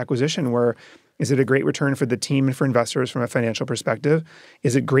for the acquisition were: is it a great return for the team and for investors from a financial perspective?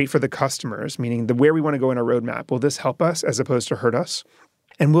 Is it great for the customers, meaning where we want to go in our roadmap? Will this help us as opposed to hurt us?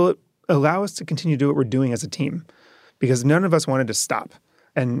 And will it allow us to continue to do what we're doing as a team? Because none of us wanted to stop.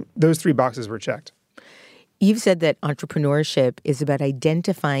 And those three boxes were checked. You've said that entrepreneurship is about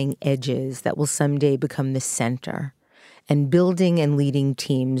identifying edges that will someday become the center and building and leading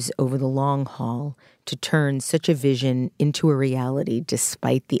teams over the long haul to turn such a vision into a reality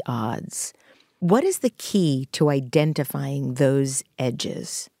despite the odds. What is the key to identifying those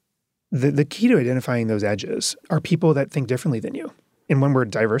edges? The key to identifying those edges are people that think differently than you. In one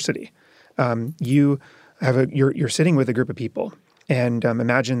word, diversity. You're sitting with a group of people, and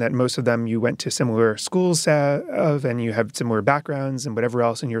imagine that most of them you went to similar schools and you have similar backgrounds and whatever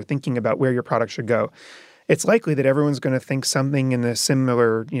else, and you're thinking about where your product should go. It's likely that everyone's going to think something in a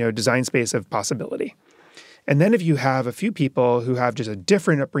similar, design space of possibility. And then if you have a few people who have just a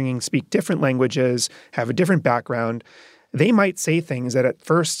different upbringing, speak different languages, have a different background, they might say things that at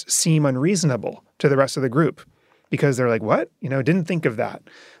first seem unreasonable to the rest of the group. Because they're like, what? Didn't think of that.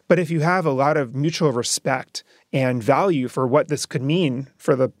 But if you have a lot of mutual respect and value for what this could mean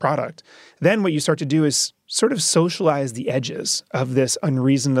for the product, then what you start to do is sort of socialize the edges of this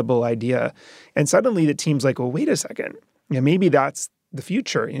unreasonable idea. And suddenly the team's like, well, wait a second. Maybe that's the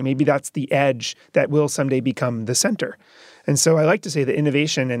future. Maybe that's the edge that will someday become the center. And so I like to say that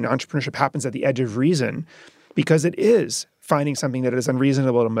innovation and entrepreneurship happens at the edge of reason because it is finding something that is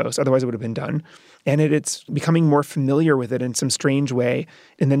unreasonable to most, otherwise it would have been done. And it's becoming more familiar with it in some strange way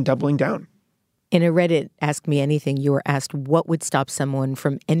and then doubling down. In a Reddit Ask Me Anything, you were asked what would stop someone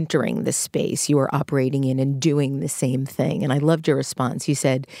from entering the space you are operating in and doing the same thing. And I loved your response. You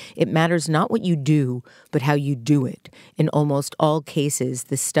said, it matters not what you do, but how you do it. In almost all cases,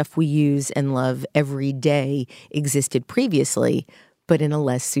 the stuff we use and love every day existed previously, but in a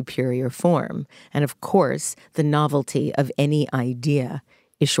less superior form. And of course, the novelty of any idea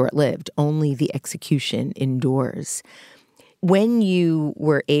is short-lived. Only the execution endures. When you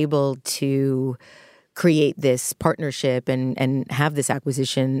were able to create this partnership and have this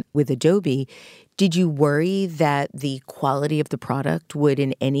acquisition with Adobe, did you worry that the quality of the product would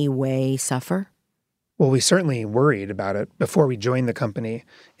in any way suffer? Well, we certainly worried about it before we joined the company.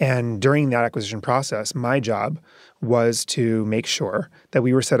 And during that acquisition process, my job was to make sure that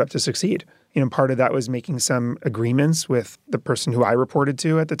we were set up to succeed. Part of that was making some agreements with the person who I reported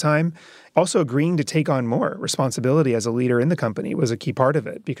to at the time. Also agreeing to take on more responsibility as a leader in the company was a key part of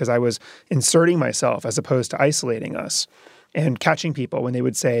it, because I was inserting myself as opposed to isolating us and catching people when they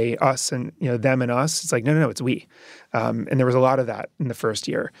would say us and them and us. It's like, no, it's we. And there was a lot of that in the first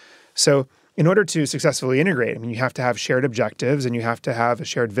year. So in order to successfully integrate, you have to have shared objectives and you have to have a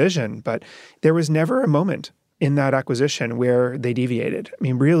shared vision. But there was never a moment in that acquisition where they deviated.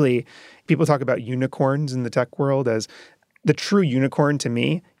 Really, people talk about unicorns in the tech world as the true unicorn to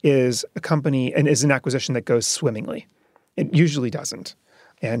me is a company and is an acquisition that goes swimmingly. It usually doesn't.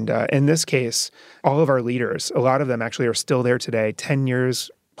 And in this case, all of our leaders, a lot of them actually are still there today, 10 years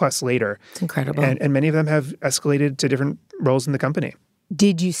plus later. It's incredible. And many of them have escalated to different roles in the company.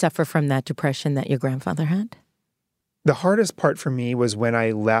 Did you suffer from that depression that your grandfather had? The hardest part for me was when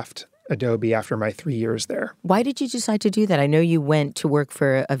I left Adobe after my 3 years there. Why did you decide to do that? I know you went to work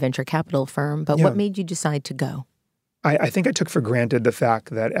for a venture capital firm, but what made you decide to go? I think I took for granted the fact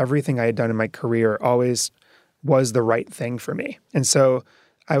that everything I had done in my career always was the right thing for me. And so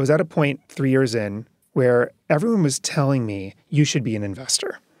I was at a point 3 years in where everyone was telling me, you should be an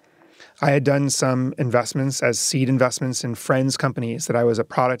investor. I had done some investments as seed investments in friends' companies that I was a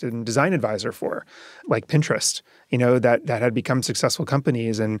product and design advisor for, like Pinterest, that had become successful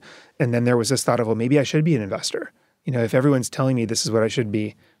companies. And then there was this thought of, well, maybe I should be an investor. If everyone's telling me this is what I should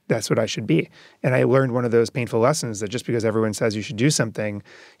be, that's what I should be. And I learned one of those painful lessons that just because everyone says you should do something,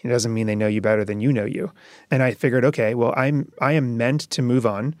 it doesn't mean they know you better than you know you. And I figured, okay, well, I am meant to move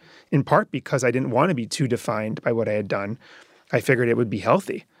on, in part because I didn't want to be too defined by what I had done. I figured it would be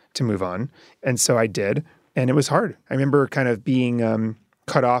healthy to move on. And so I did. And it was hard. I remember kind of being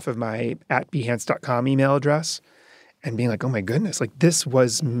cut off of my @behance.com email address and being like, oh my goodness, like this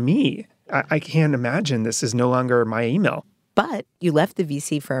was me. I can't imagine this is no longer my email. But you left the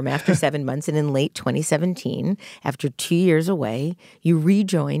VC firm after 7 months, and in late 2017, after 2 years away, you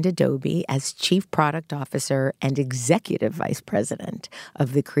rejoined Adobe as Chief Product Officer and Executive Vice President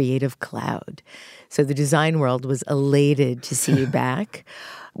of the Creative Cloud. So the design world was elated to see you back.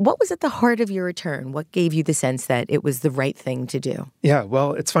 What was at the heart of your return? What gave you the sense that it was the right thing to do? Yeah,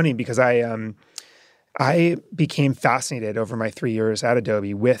 well, it's funny because I became fascinated over my 3 years at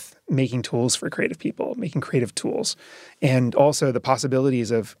Adobe with making tools for creative people, making creative tools, and also the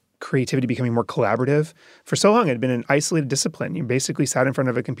possibilities of creativity becoming more collaborative. For so long, it had been an isolated discipline. You basically sat in front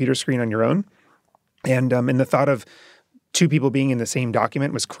of a computer screen on your own, and the thought of two people being in the same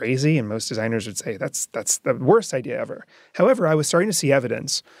document was crazy, and most designers would say that's the worst idea ever. However, I was starting to see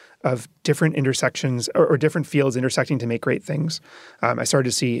evidence of different intersections or different fields intersecting to make great things. I started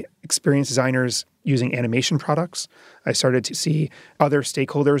to see experienced designers using animation products. I started to see other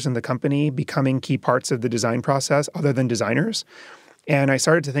stakeholders in the company becoming key parts of the design process other than designers. And I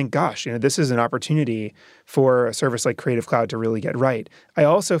started to think, gosh, this is an opportunity for a service like Creative Cloud to really get right. I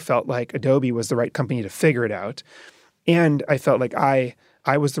also felt like Adobe was the right company to figure it out. And I felt like I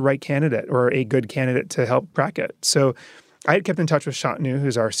was the right candidate or a good candidate to help crack it. So I had kept in touch with Shantanu,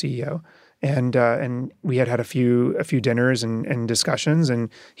 who's our CEO, and we had a few dinners and discussions. And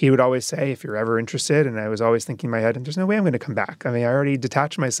he would always say, if you're ever interested, and I was always thinking in my head, there's no way I'm going to come back. I already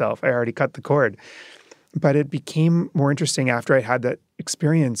detached myself. I already cut the cord. But it became more interesting after I had that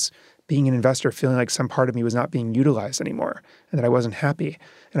experience being an investor, feeling like some part of me was not being utilized anymore and that I wasn't happy.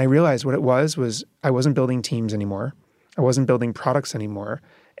 And I realized what it was I wasn't building teams anymore. I wasn't building products anymore.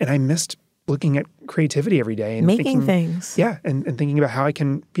 And I missed looking at creativity every day. And making things. Yeah, and thinking about how I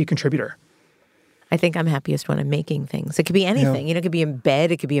can be a contributor. I think I'm happiest when I'm making things. It could be anything. It could be in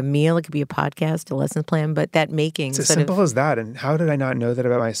bed, it could be a meal, it could be a podcast, a lesson plan, but that making it's as simple as that. And how did I not know that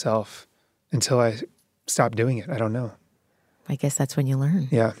about myself until I stopped doing it? I don't know. I guess that's when you learn.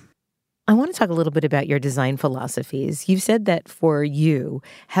 Yeah. I want to talk a little bit about your design philosophies. You've said that for you,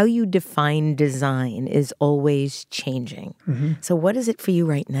 how you define design is always changing. Mm-hmm. So what is it for you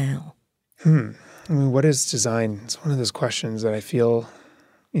right now? What is design? It's one of those questions that I feel,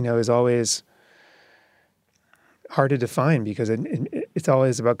 is always hard to define because it's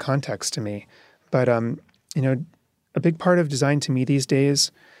always about context to me. But, a big part of design to me these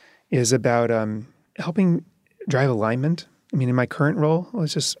days is about helping drive alignment. In my current role,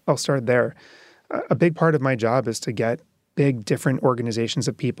 I'll start there. A big part of my job is to get big, different organizations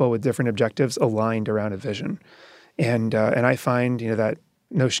of people with different objectives aligned around a vision. And I find, that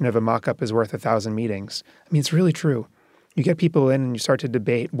notion of a mock-up is worth 1,000 meetings. I mean, it's really true. You get people in and you start to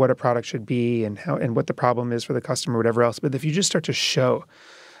debate what a product should be and how and what the problem is for the customer, whatever else. But if you just start to show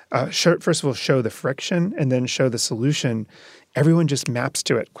first of all, show the friction and then show the solution, everyone just maps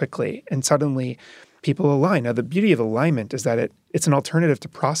to it quickly. And suddenly people align. Now, the beauty of alignment is that it's an alternative to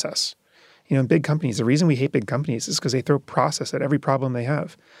process. In big companies, the reason we hate big companies is because they throw process at every problem they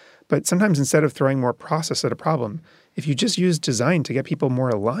have. But sometimes instead of throwing more process at a problem, if you just use design to get people more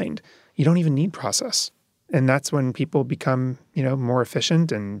aligned, you don't even need process. And that's when people become, more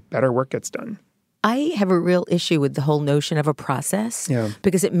efficient and better work gets done. I have a real issue with the whole notion of a process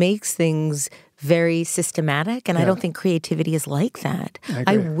because it makes things very systematic, and I don't think creativity is like that.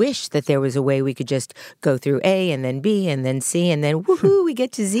 I wish that there was a way we could just go through A and then B and then C and then woohoo, we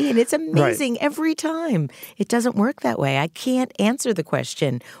get to Z, and it's amazing every time. It doesn't work that way. I can't answer the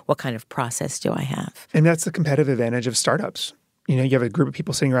question, what kind of process do I have? And that's the competitive advantage of startups. You have a group of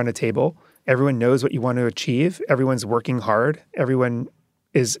people sitting around a table. Everyone knows what you want to achieve. Everyone's working hard. Everyone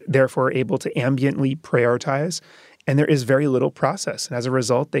is therefore able to ambiently prioritize. And there is very little process. And as a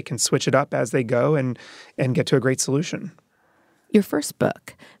result, they can switch it up as they go and get to a great solution. Your first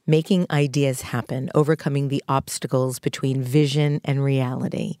book, Making Ideas Happen, Overcoming the Obstacles Between Vision and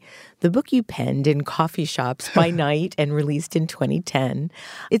Reality. The book you penned in coffee shops by night and released in 2010.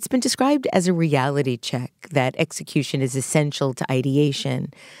 It's been described as a reality check that execution is essential to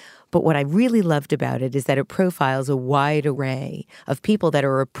ideation. But what I really loved about it is that it profiles a wide array of people that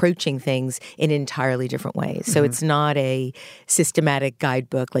are approaching things in entirely different ways. So it's not a systematic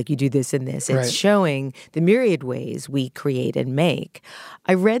guidebook like you do this and this. It's showing the myriad ways we create and make.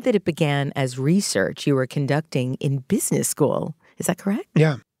 I read that it began as research you were conducting in business school. Is that correct?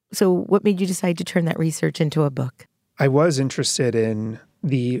 Yeah. So what made you decide to turn that research into a book? I was interested in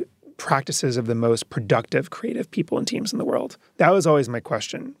the practices of the most productive creative people and teams in the world. That was always my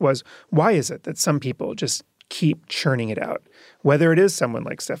question, was why is it that some people just keep churning it out? Whether it is someone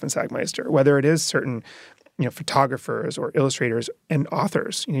like Stefan Sagmeister, whether it is certain photographers or illustrators and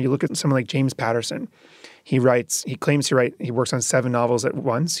authors. You look at someone like James Patterson. He claims he works on 7 novels at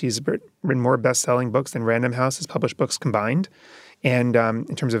once. He's written more best-selling books than Random House has published books combined. And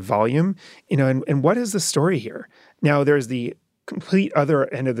in terms of volume, and what is the story here? Now, there's the complete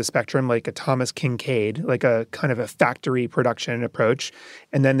other end of the spectrum, like a Thomas Kincaid, like a kind of a factory production approach.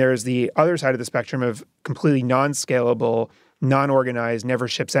 And then there's the other side of the spectrum of completely non-scalable, non-organized, never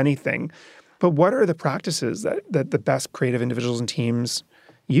ships anything. But what are the practices that the best creative individuals and teams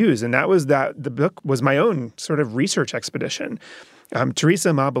use? And the book was my own sort of research expedition.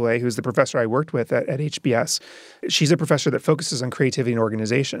 Teresa Amabile, who's the professor I worked with at HBS, she's a professor that focuses on creativity in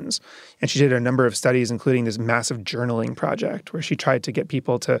organizations. And she did a number of studies, including this massive journaling project, where she tried to get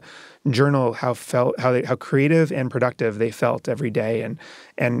people to journal how creative and productive they felt every day.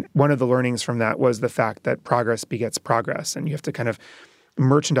 And one of the learnings from that was the fact that progress begets progress. And you have to kind of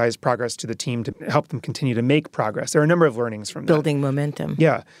merchandise progress to the team to help them continue to make progress. There are a number of learnings from that. Building momentum.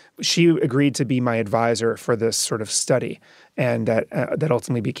 Yeah. She agreed to be my advisor for this sort of study, and that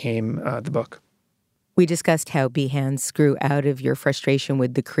ultimately became the book. We discussed how Behance grew out of your frustration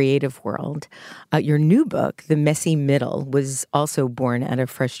with the creative world. Your new book, The Messy Middle, was also born out of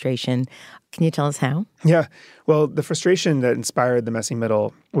frustration. Can you tell us how? Yeah. Well, the frustration that inspired The Messy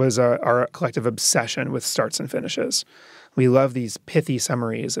Middle was our collective obsession with starts and finishes. We love these pithy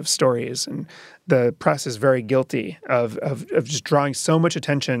summaries of stories, and the press is very guilty of just drawing so much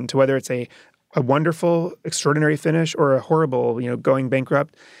attention to whether it's a wonderful, extraordinary finish or a horrible, going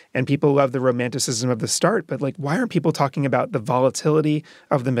bankrupt. And people love the romanticism of the start, but why aren't people talking about the volatility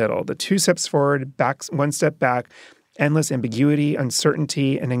of the middle, the 2 steps forward, back, 1 step back, endless ambiguity,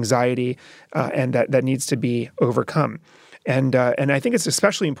 uncertainty, and anxiety, and that needs to be overcome. And I think it's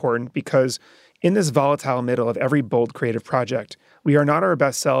especially important because in this volatile middle of every bold creative project, we are not our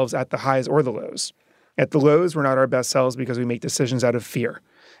best selves at the highs or the lows. At the lows, we're not our best selves because we make decisions out of fear.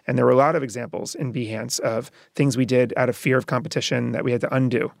 And there were a lot of examples in Behance of things we did out of fear of competition that we had to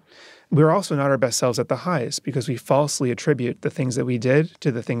undo. We're also not our best selves at the highs because we falsely attribute the things that we did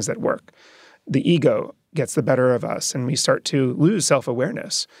to the things that work. The ego gets the better of us, and we start to lose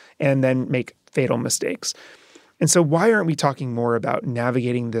self-awareness and then make fatal mistakes. And so why aren't we talking more about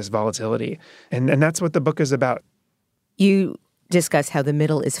navigating this volatility? And that's what the book is about. You discuss how the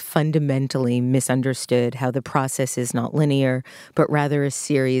middle is fundamentally misunderstood, how the process is not linear, but rather a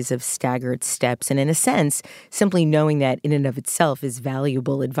series of staggered steps. And in a sense, simply knowing that in and of itself is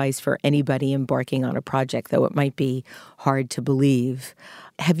valuable advice for anybody embarking on a project, though it might be hard to believe.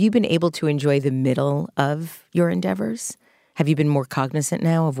 Have you been able to enjoy the middle of your endeavors? Have you been more cognizant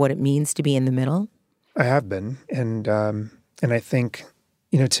now of what it means to be in the middle? I have been, and I think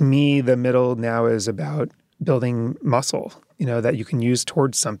To me, the middle now is about building muscle, that you can use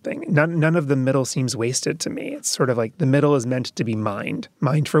towards something. None of the middle seems wasted to me. It's sort of like the middle is meant to be mined.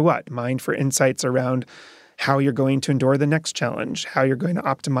 Mined for what? Mined for insights around how you're going to endure the next challenge, how you're going to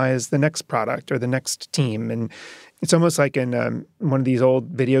optimize the next product or the next team. And it's almost like in one of these old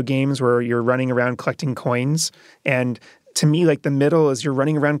video games where you're running around collecting coins. And to me, like the middle is you're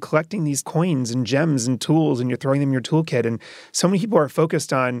running around collecting these coins and gems and tools and you're throwing them in your toolkit. And so many people are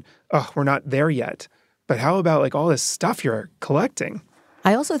focused on, oh, we're not there yet. But how about like all this stuff you're collecting?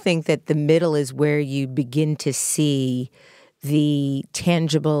 I also think that the middle is where you begin to see the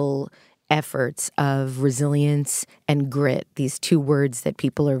tangible efforts of resilience and grit, these two words that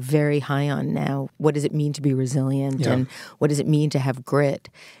people are very high on now. What does it mean to be resilient and what does it mean to have grit?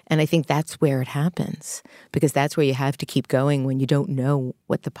 And I think that's where it happens, because that's where you have to keep going when you don't know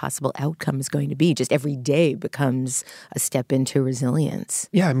what the possible outcome is going to be. Just every day becomes a step into resilience.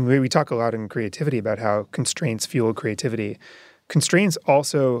 Yeah, I mean, we talk a lot in creativity about how constraints fuel creativity. Constraints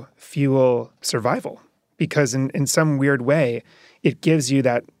also fuel survival because in some weird way, it gives you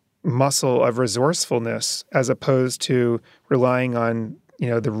that muscle of resourcefulness as opposed to relying on,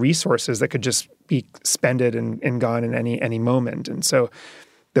 the resources that could just be spended and gone in any moment. And so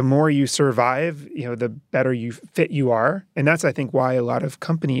the more you survive, the better fit you are. And that's, I think, why a lot of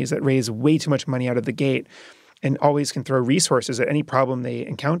companies that raise way too much money out of the gate and always can throw resources at any problem they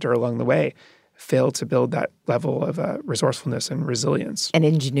encounter along the way fail to build that level of resourcefulness and resilience. And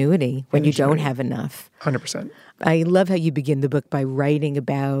ingenuity when you don't have enough. 100%. I love how you begin the book by writing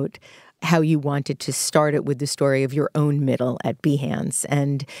about how you wanted to start it with the story of your own middle at Behance,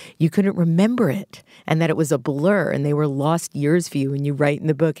 and you couldn't remember it, and that it was a blur, and they were lost years for you. And you write in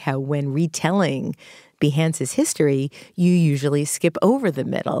the book how when retelling Behance's history, you usually skip over the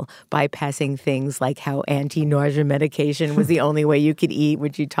middle, bypassing things like how anti-nausea medication was the only way you could eat,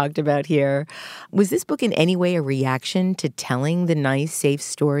 which you talked about here. Was this book in any way a reaction to telling the nice, safe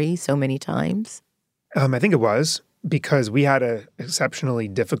story so many times? I think it was, because we had an exceptionally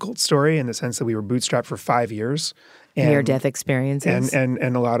difficult story in the sense that we were bootstrapped for 5 years. Near-death experiences. And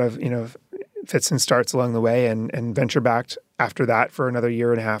a lot of, fits and starts along the way and venture-backed after that for another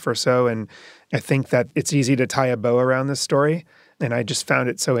year and a half or so. And I think that it's easy to tie a bow around this story. And I just found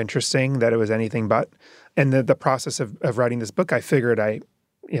it so interesting that it was anything but. And the process of writing this book, I figured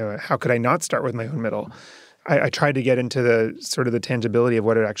how could I not start with my own middle? I tried to get into the sort of the tangibility of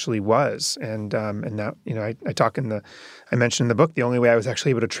what it actually was. And now, I mentioned in the book, the only way I was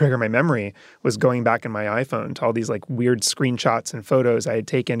actually able to trigger my memory was going back in my iPhone to all these like weird screenshots and photos I had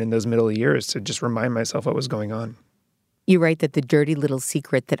taken in those middle years to just remind myself what was going on. You write that the dirty little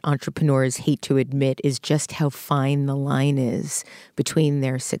secret that entrepreneurs hate to admit is just how fine the line is between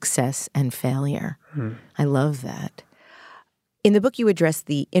their success and failure. I love that. In the book, you address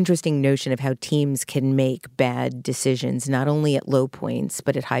the interesting notion of how teams can make bad decisions, not only at low points,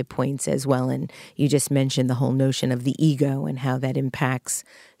 but at high points as well. And you just mentioned the whole notion of the ego and how that impacts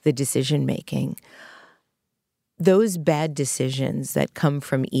the decision-making. Those bad decisions that come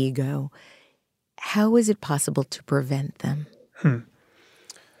from ego, how is it possible to prevent them?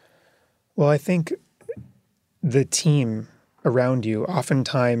 Well, I think the team around you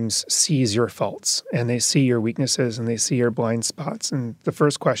oftentimes sees your faults and they see your weaknesses and they see your blind spots. And the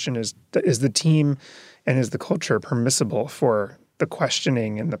first question is the team and is the culture permissible for the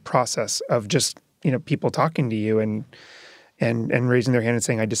questioning and the process of just, people talking to you and raising their hand and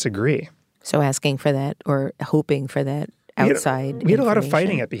saying, I disagree. So asking for that or hoping for that outside We had a lot of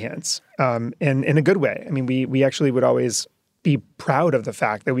fighting at Behance, and in a good way. I mean, we actually would always be proud of the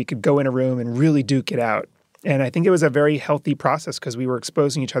fact that we could go in a room and really duke it out. And I think it was a very healthy process because we were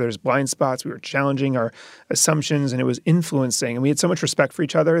exposing each other's blind spots. We were challenging our assumptions, and it was influencing. And we had so much respect for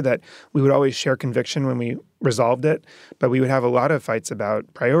each other that we would always share conviction when we resolved it. But we would have a lot of fights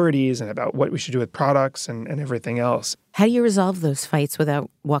about priorities and about what we should do with products and everything else. How do you resolve those fights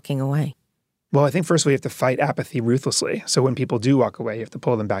without walking away? Well, I think first we have to fight apathy ruthlessly. So when people do walk away, you have to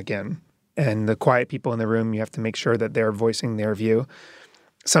pull them back in. And the quiet people in the room, you have to make sure that they're voicing their view.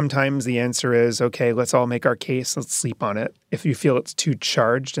 Sometimes the answer is, okay, let's all make our case. Let's sleep on it. If you feel it's too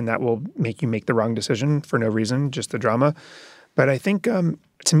charged and that will make you make the wrong decision for no reason, just the drama. But I think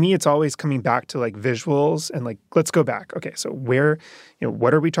to me, it's always coming back to like visuals and like, let's go back. Okay, so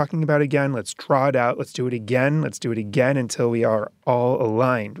what are we talking about again? Let's draw it out. Let's do it again. Let's do it again until we are all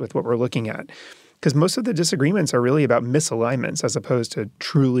aligned with what we're looking at. Because most of the disagreements are really about misalignments as opposed to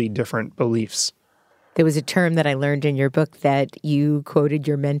truly different beliefs. There was a term that I learned in your book that you quoted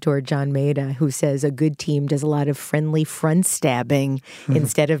your mentor, John Maeda, who says a good team does a lot of friendly front stabbing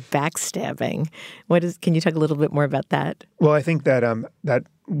instead of backstabbing. Can you talk a little bit more about that? Well, I think that that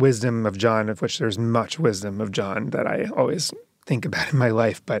wisdom of John, of which there's much wisdom of John that I always think about in my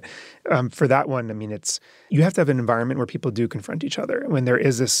life. But for that one, I mean, you have to have an environment where people do confront each other. When there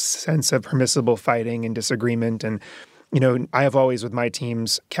is this sense of permissible fighting and disagreement. And, I have always with my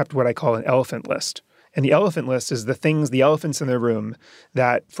teams kept what I call an elephant list. And the elephant list is the elephants in the room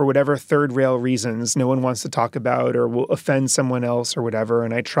that for whatever third rail reasons no one wants to talk about or will offend someone else or whatever.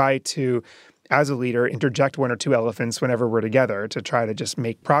 And I try to, as a leader, interject one or two elephants whenever we're together to try to just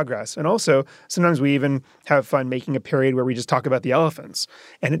make progress. And also, sometimes we even have fun making a period where we just talk about the elephants.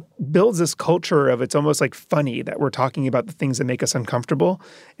 And it builds this culture of it's almost like funny that we're talking about the things that make us uncomfortable.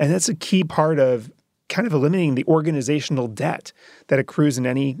 And that's a key part of kind of eliminating the organizational debt that accrues in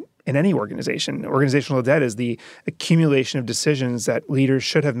any organization. Organizational debt is the accumulation of decisions that leaders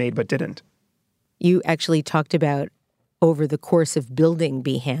should have made but didn't. You actually talked about over the course of building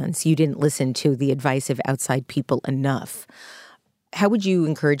Behance, you didn't listen to the advice of outside people enough. How would you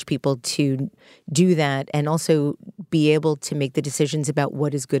encourage people to do that and also be able to make the decisions about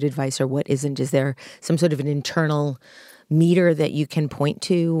what is good advice or what isn't? Is there some sort of an internal meter that you can point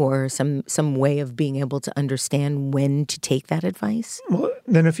to or some way of being able to understand when to take that advice? Well,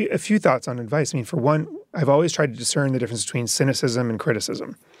 then a few thoughts on advice. I mean, for one, I've always tried to discern the difference between cynicism and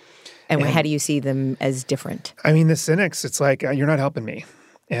criticism. And how do you see them as different? I mean, the cynics, it's like, you're not helping me.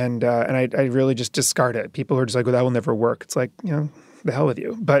 And I really just discard it. People are just like, well, that will never work. It's like, the hell with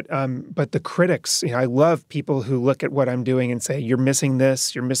you. But the critics, I love people who look at what I'm doing and say, you're missing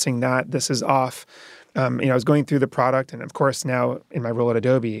this, you're missing that, this is off. I was going through the product, and of course now in my role at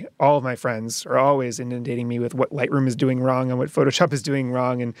Adobe, all of my friends are always inundating me with what Lightroom is doing wrong and what Photoshop is doing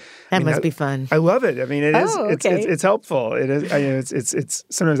wrong. And that must be fun. I love it. I mean, it is. Okay. It's helpful. It is. It's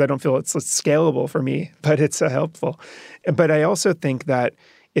sometimes I don't feel it's scalable for me, but it's helpful. But I also think that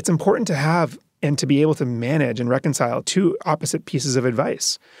it's important to have and to be able to manage and reconcile two opposite pieces of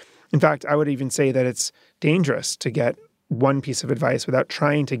advice. In fact, I would even say that it's dangerous to get one piece of advice without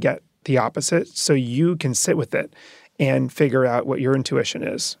trying to get the opposite so you can sit with it and figure out what your intuition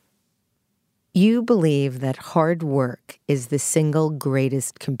is. You believe that hard work is the single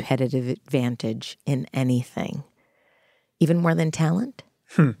greatest competitive advantage in anything, even more than talent?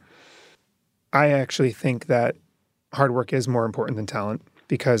 I actually think that hard work is more important than talent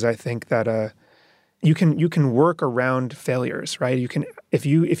because I think that you can work around failures, right? You can if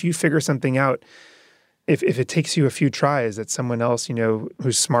you figure something out. If it takes you a few tries that someone else,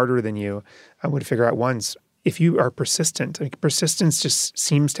 who's smarter than you would figure out once, if you are persistent, persistence just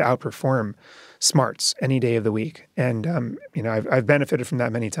seems to outperform smarts any day of the week. And, I've benefited from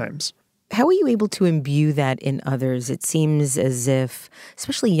that many times. How are you able to imbue that in others? It seems as if,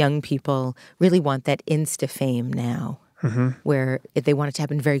 especially young people, really want that insta-fame now, where they want it to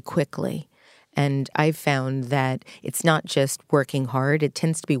happen very quickly. And I've found that it's not just working hard. It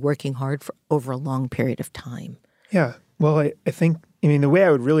tends to be working hard for over a long period of time. Yeah. Well, I think, the way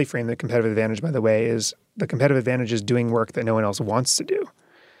I would really frame the competitive advantage, by the way, is the competitive advantage is doing work that no one else wants to do.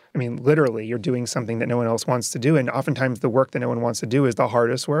 Literally, you're doing something that no one else wants to do. And oftentimes the work that no one wants to do is the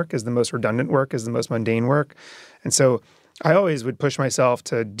hardest work, is the most redundant work, is the most mundane work. And so I always would push myself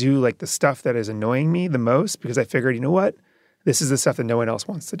to do like the stuff that is annoying me the most because I figured, you know what? This is the stuff that no one else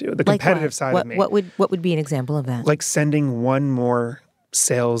wants to do. The competitive side of me. What would be an example of that? Like sending one more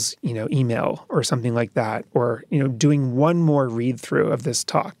sales, email or something like that, or doing one more read through of this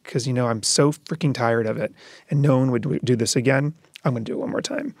talk because I'm so freaking tired of it, and no one would do this again. I'm going to do it one more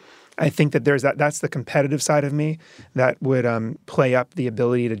time. I think that that's the competitive side of me that would play up the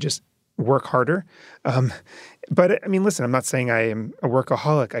ability to just work harder. But listen, I'm not saying I am a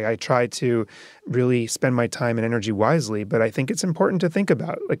workaholic. I try to really spend my time and energy wisely, but I think it's important to think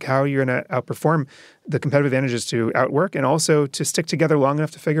about like how you're going to outperform. The competitive advantage is to outwork and also to stick together long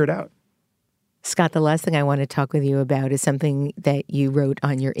enough to figure it out. Scott, the last thing I want to talk with you about is something that you wrote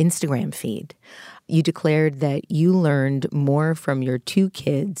on your Instagram feed. You declared that you learned more from your 2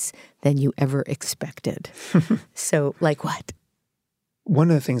 kids than you ever expected. So, like what? One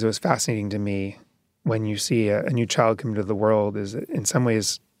of the things that was fascinating to me when you see a new child come into the world is that in some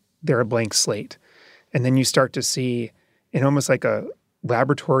ways they're a blank slate. And then you start to see in almost like a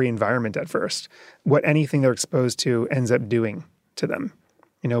laboratory environment at first, what anything they're exposed to ends up doing to them.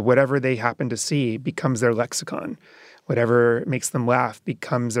 Whatever they happen to see becomes their lexicon. Whatever makes them laugh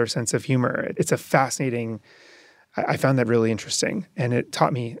becomes their sense of humor. It's a fascinating, I found that really interesting. And it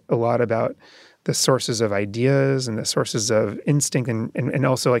taught me a lot about the sources of ideas and the sources of instinct and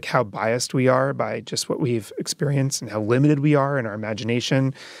also like how biased we are by just what we've experienced and how limited we are in our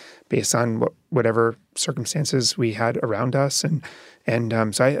imagination based on whatever circumstances we had around us. And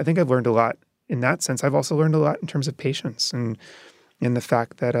so I think I've learned a lot in that sense. I've also learned a lot in terms of patience and the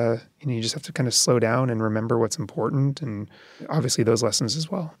fact that you just have to kind of slow down and remember what's important, and obviously those lessons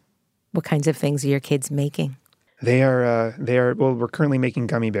as well. What kinds of things are your kids making? They are, well, we're currently making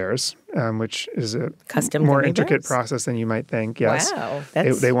gummy bears, which is a Custom more gummy intricate bears? process than you might think. Yes. Wow,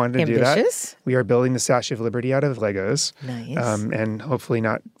 that's they wanted to do ambitious. that. We are building the Statue of Liberty out of Legos. Nice. And hopefully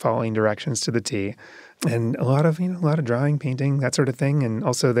not following directions to the T. And a lot of drawing, painting, that sort of thing. And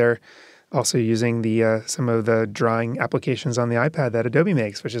also they're also using some of the drawing applications on the iPad that Adobe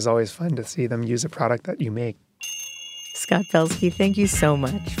makes, which is always fun to see them use a product that you make. Scott Belsky, thank you so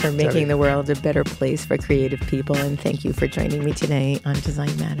much for making the world a better place for creative people. And thank you for joining me today on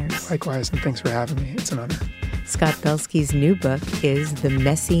Design Matters. Likewise, and thanks for having me. It's an honor. Scott Belsky's new book is The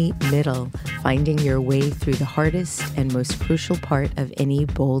Messy Middle, Finding Your Way Through the Hardest and Most Crucial Part of Any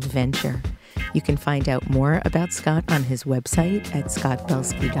Bold Venture. You can find out more about Scott on his website at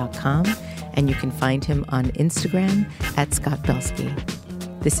scottbelsky.com, and you can find him on Instagram at Scott Belsky.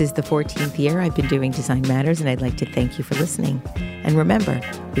 This is the 14th year I've been doing Design Matters, and I'd like to thank you for listening. And remember,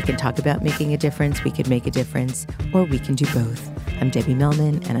 we can talk about making a difference, we could make a difference, or we can do both. I'm Debbie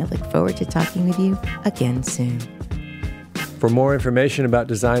Millman, and I look forward to talking with you again soon. For more information about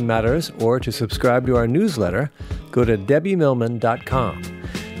Design Matters or to subscribe to our newsletter, go to debbiemillman.com.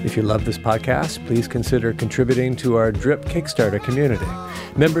 If you love this podcast, please consider contributing to our Drip Kickstarter community.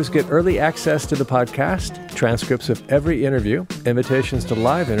 Members get early access to the podcast, transcripts of every interview, invitations to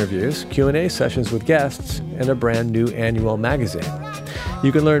live interviews, Q&A sessions with guests, and a brand new annual magazine.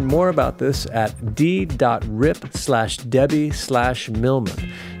 You can learn more about this at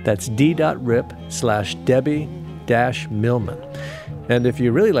d.rip/Debbie/Millman. That's d.rip/Debbie-Millman. And if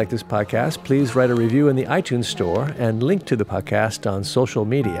you really like this podcast, please write a review in the iTunes Store and link to the podcast on social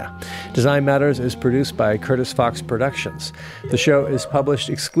media. Design Matters is produced by Curtis Fox Productions. The show is published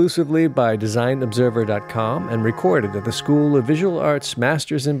exclusively by DesignObserver.com and recorded at the School of Visual Arts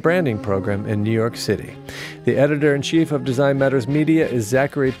Masters in Branding program in New York City. The editor-in-chief of Design Matters Media is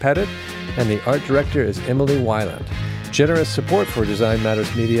Zachary Pettit, and the art director is Emily Weiland. Generous support for Design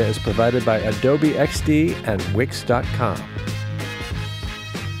Matters Media is provided by Adobe XD and Wix.com.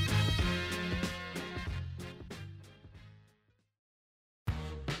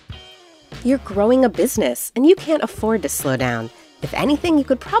 You're growing a business, and you can't afford to slow down. If anything, you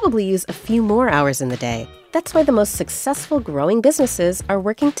could probably use a few more hours in the day. That's why the most successful growing businesses are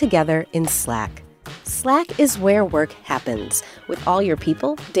working together in Slack. Slack is where work happens, with all your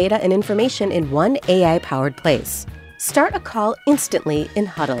people, data, and information in one AI-powered place. Start a call instantly in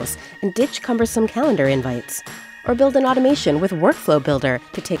huddles and ditch cumbersome calendar invites. Or build an automation with Workflow Builder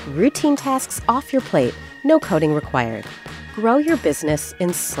to take routine tasks off your plate, no coding required. Grow your business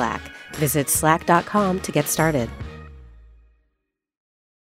in Slack. Visit slack.com to get started.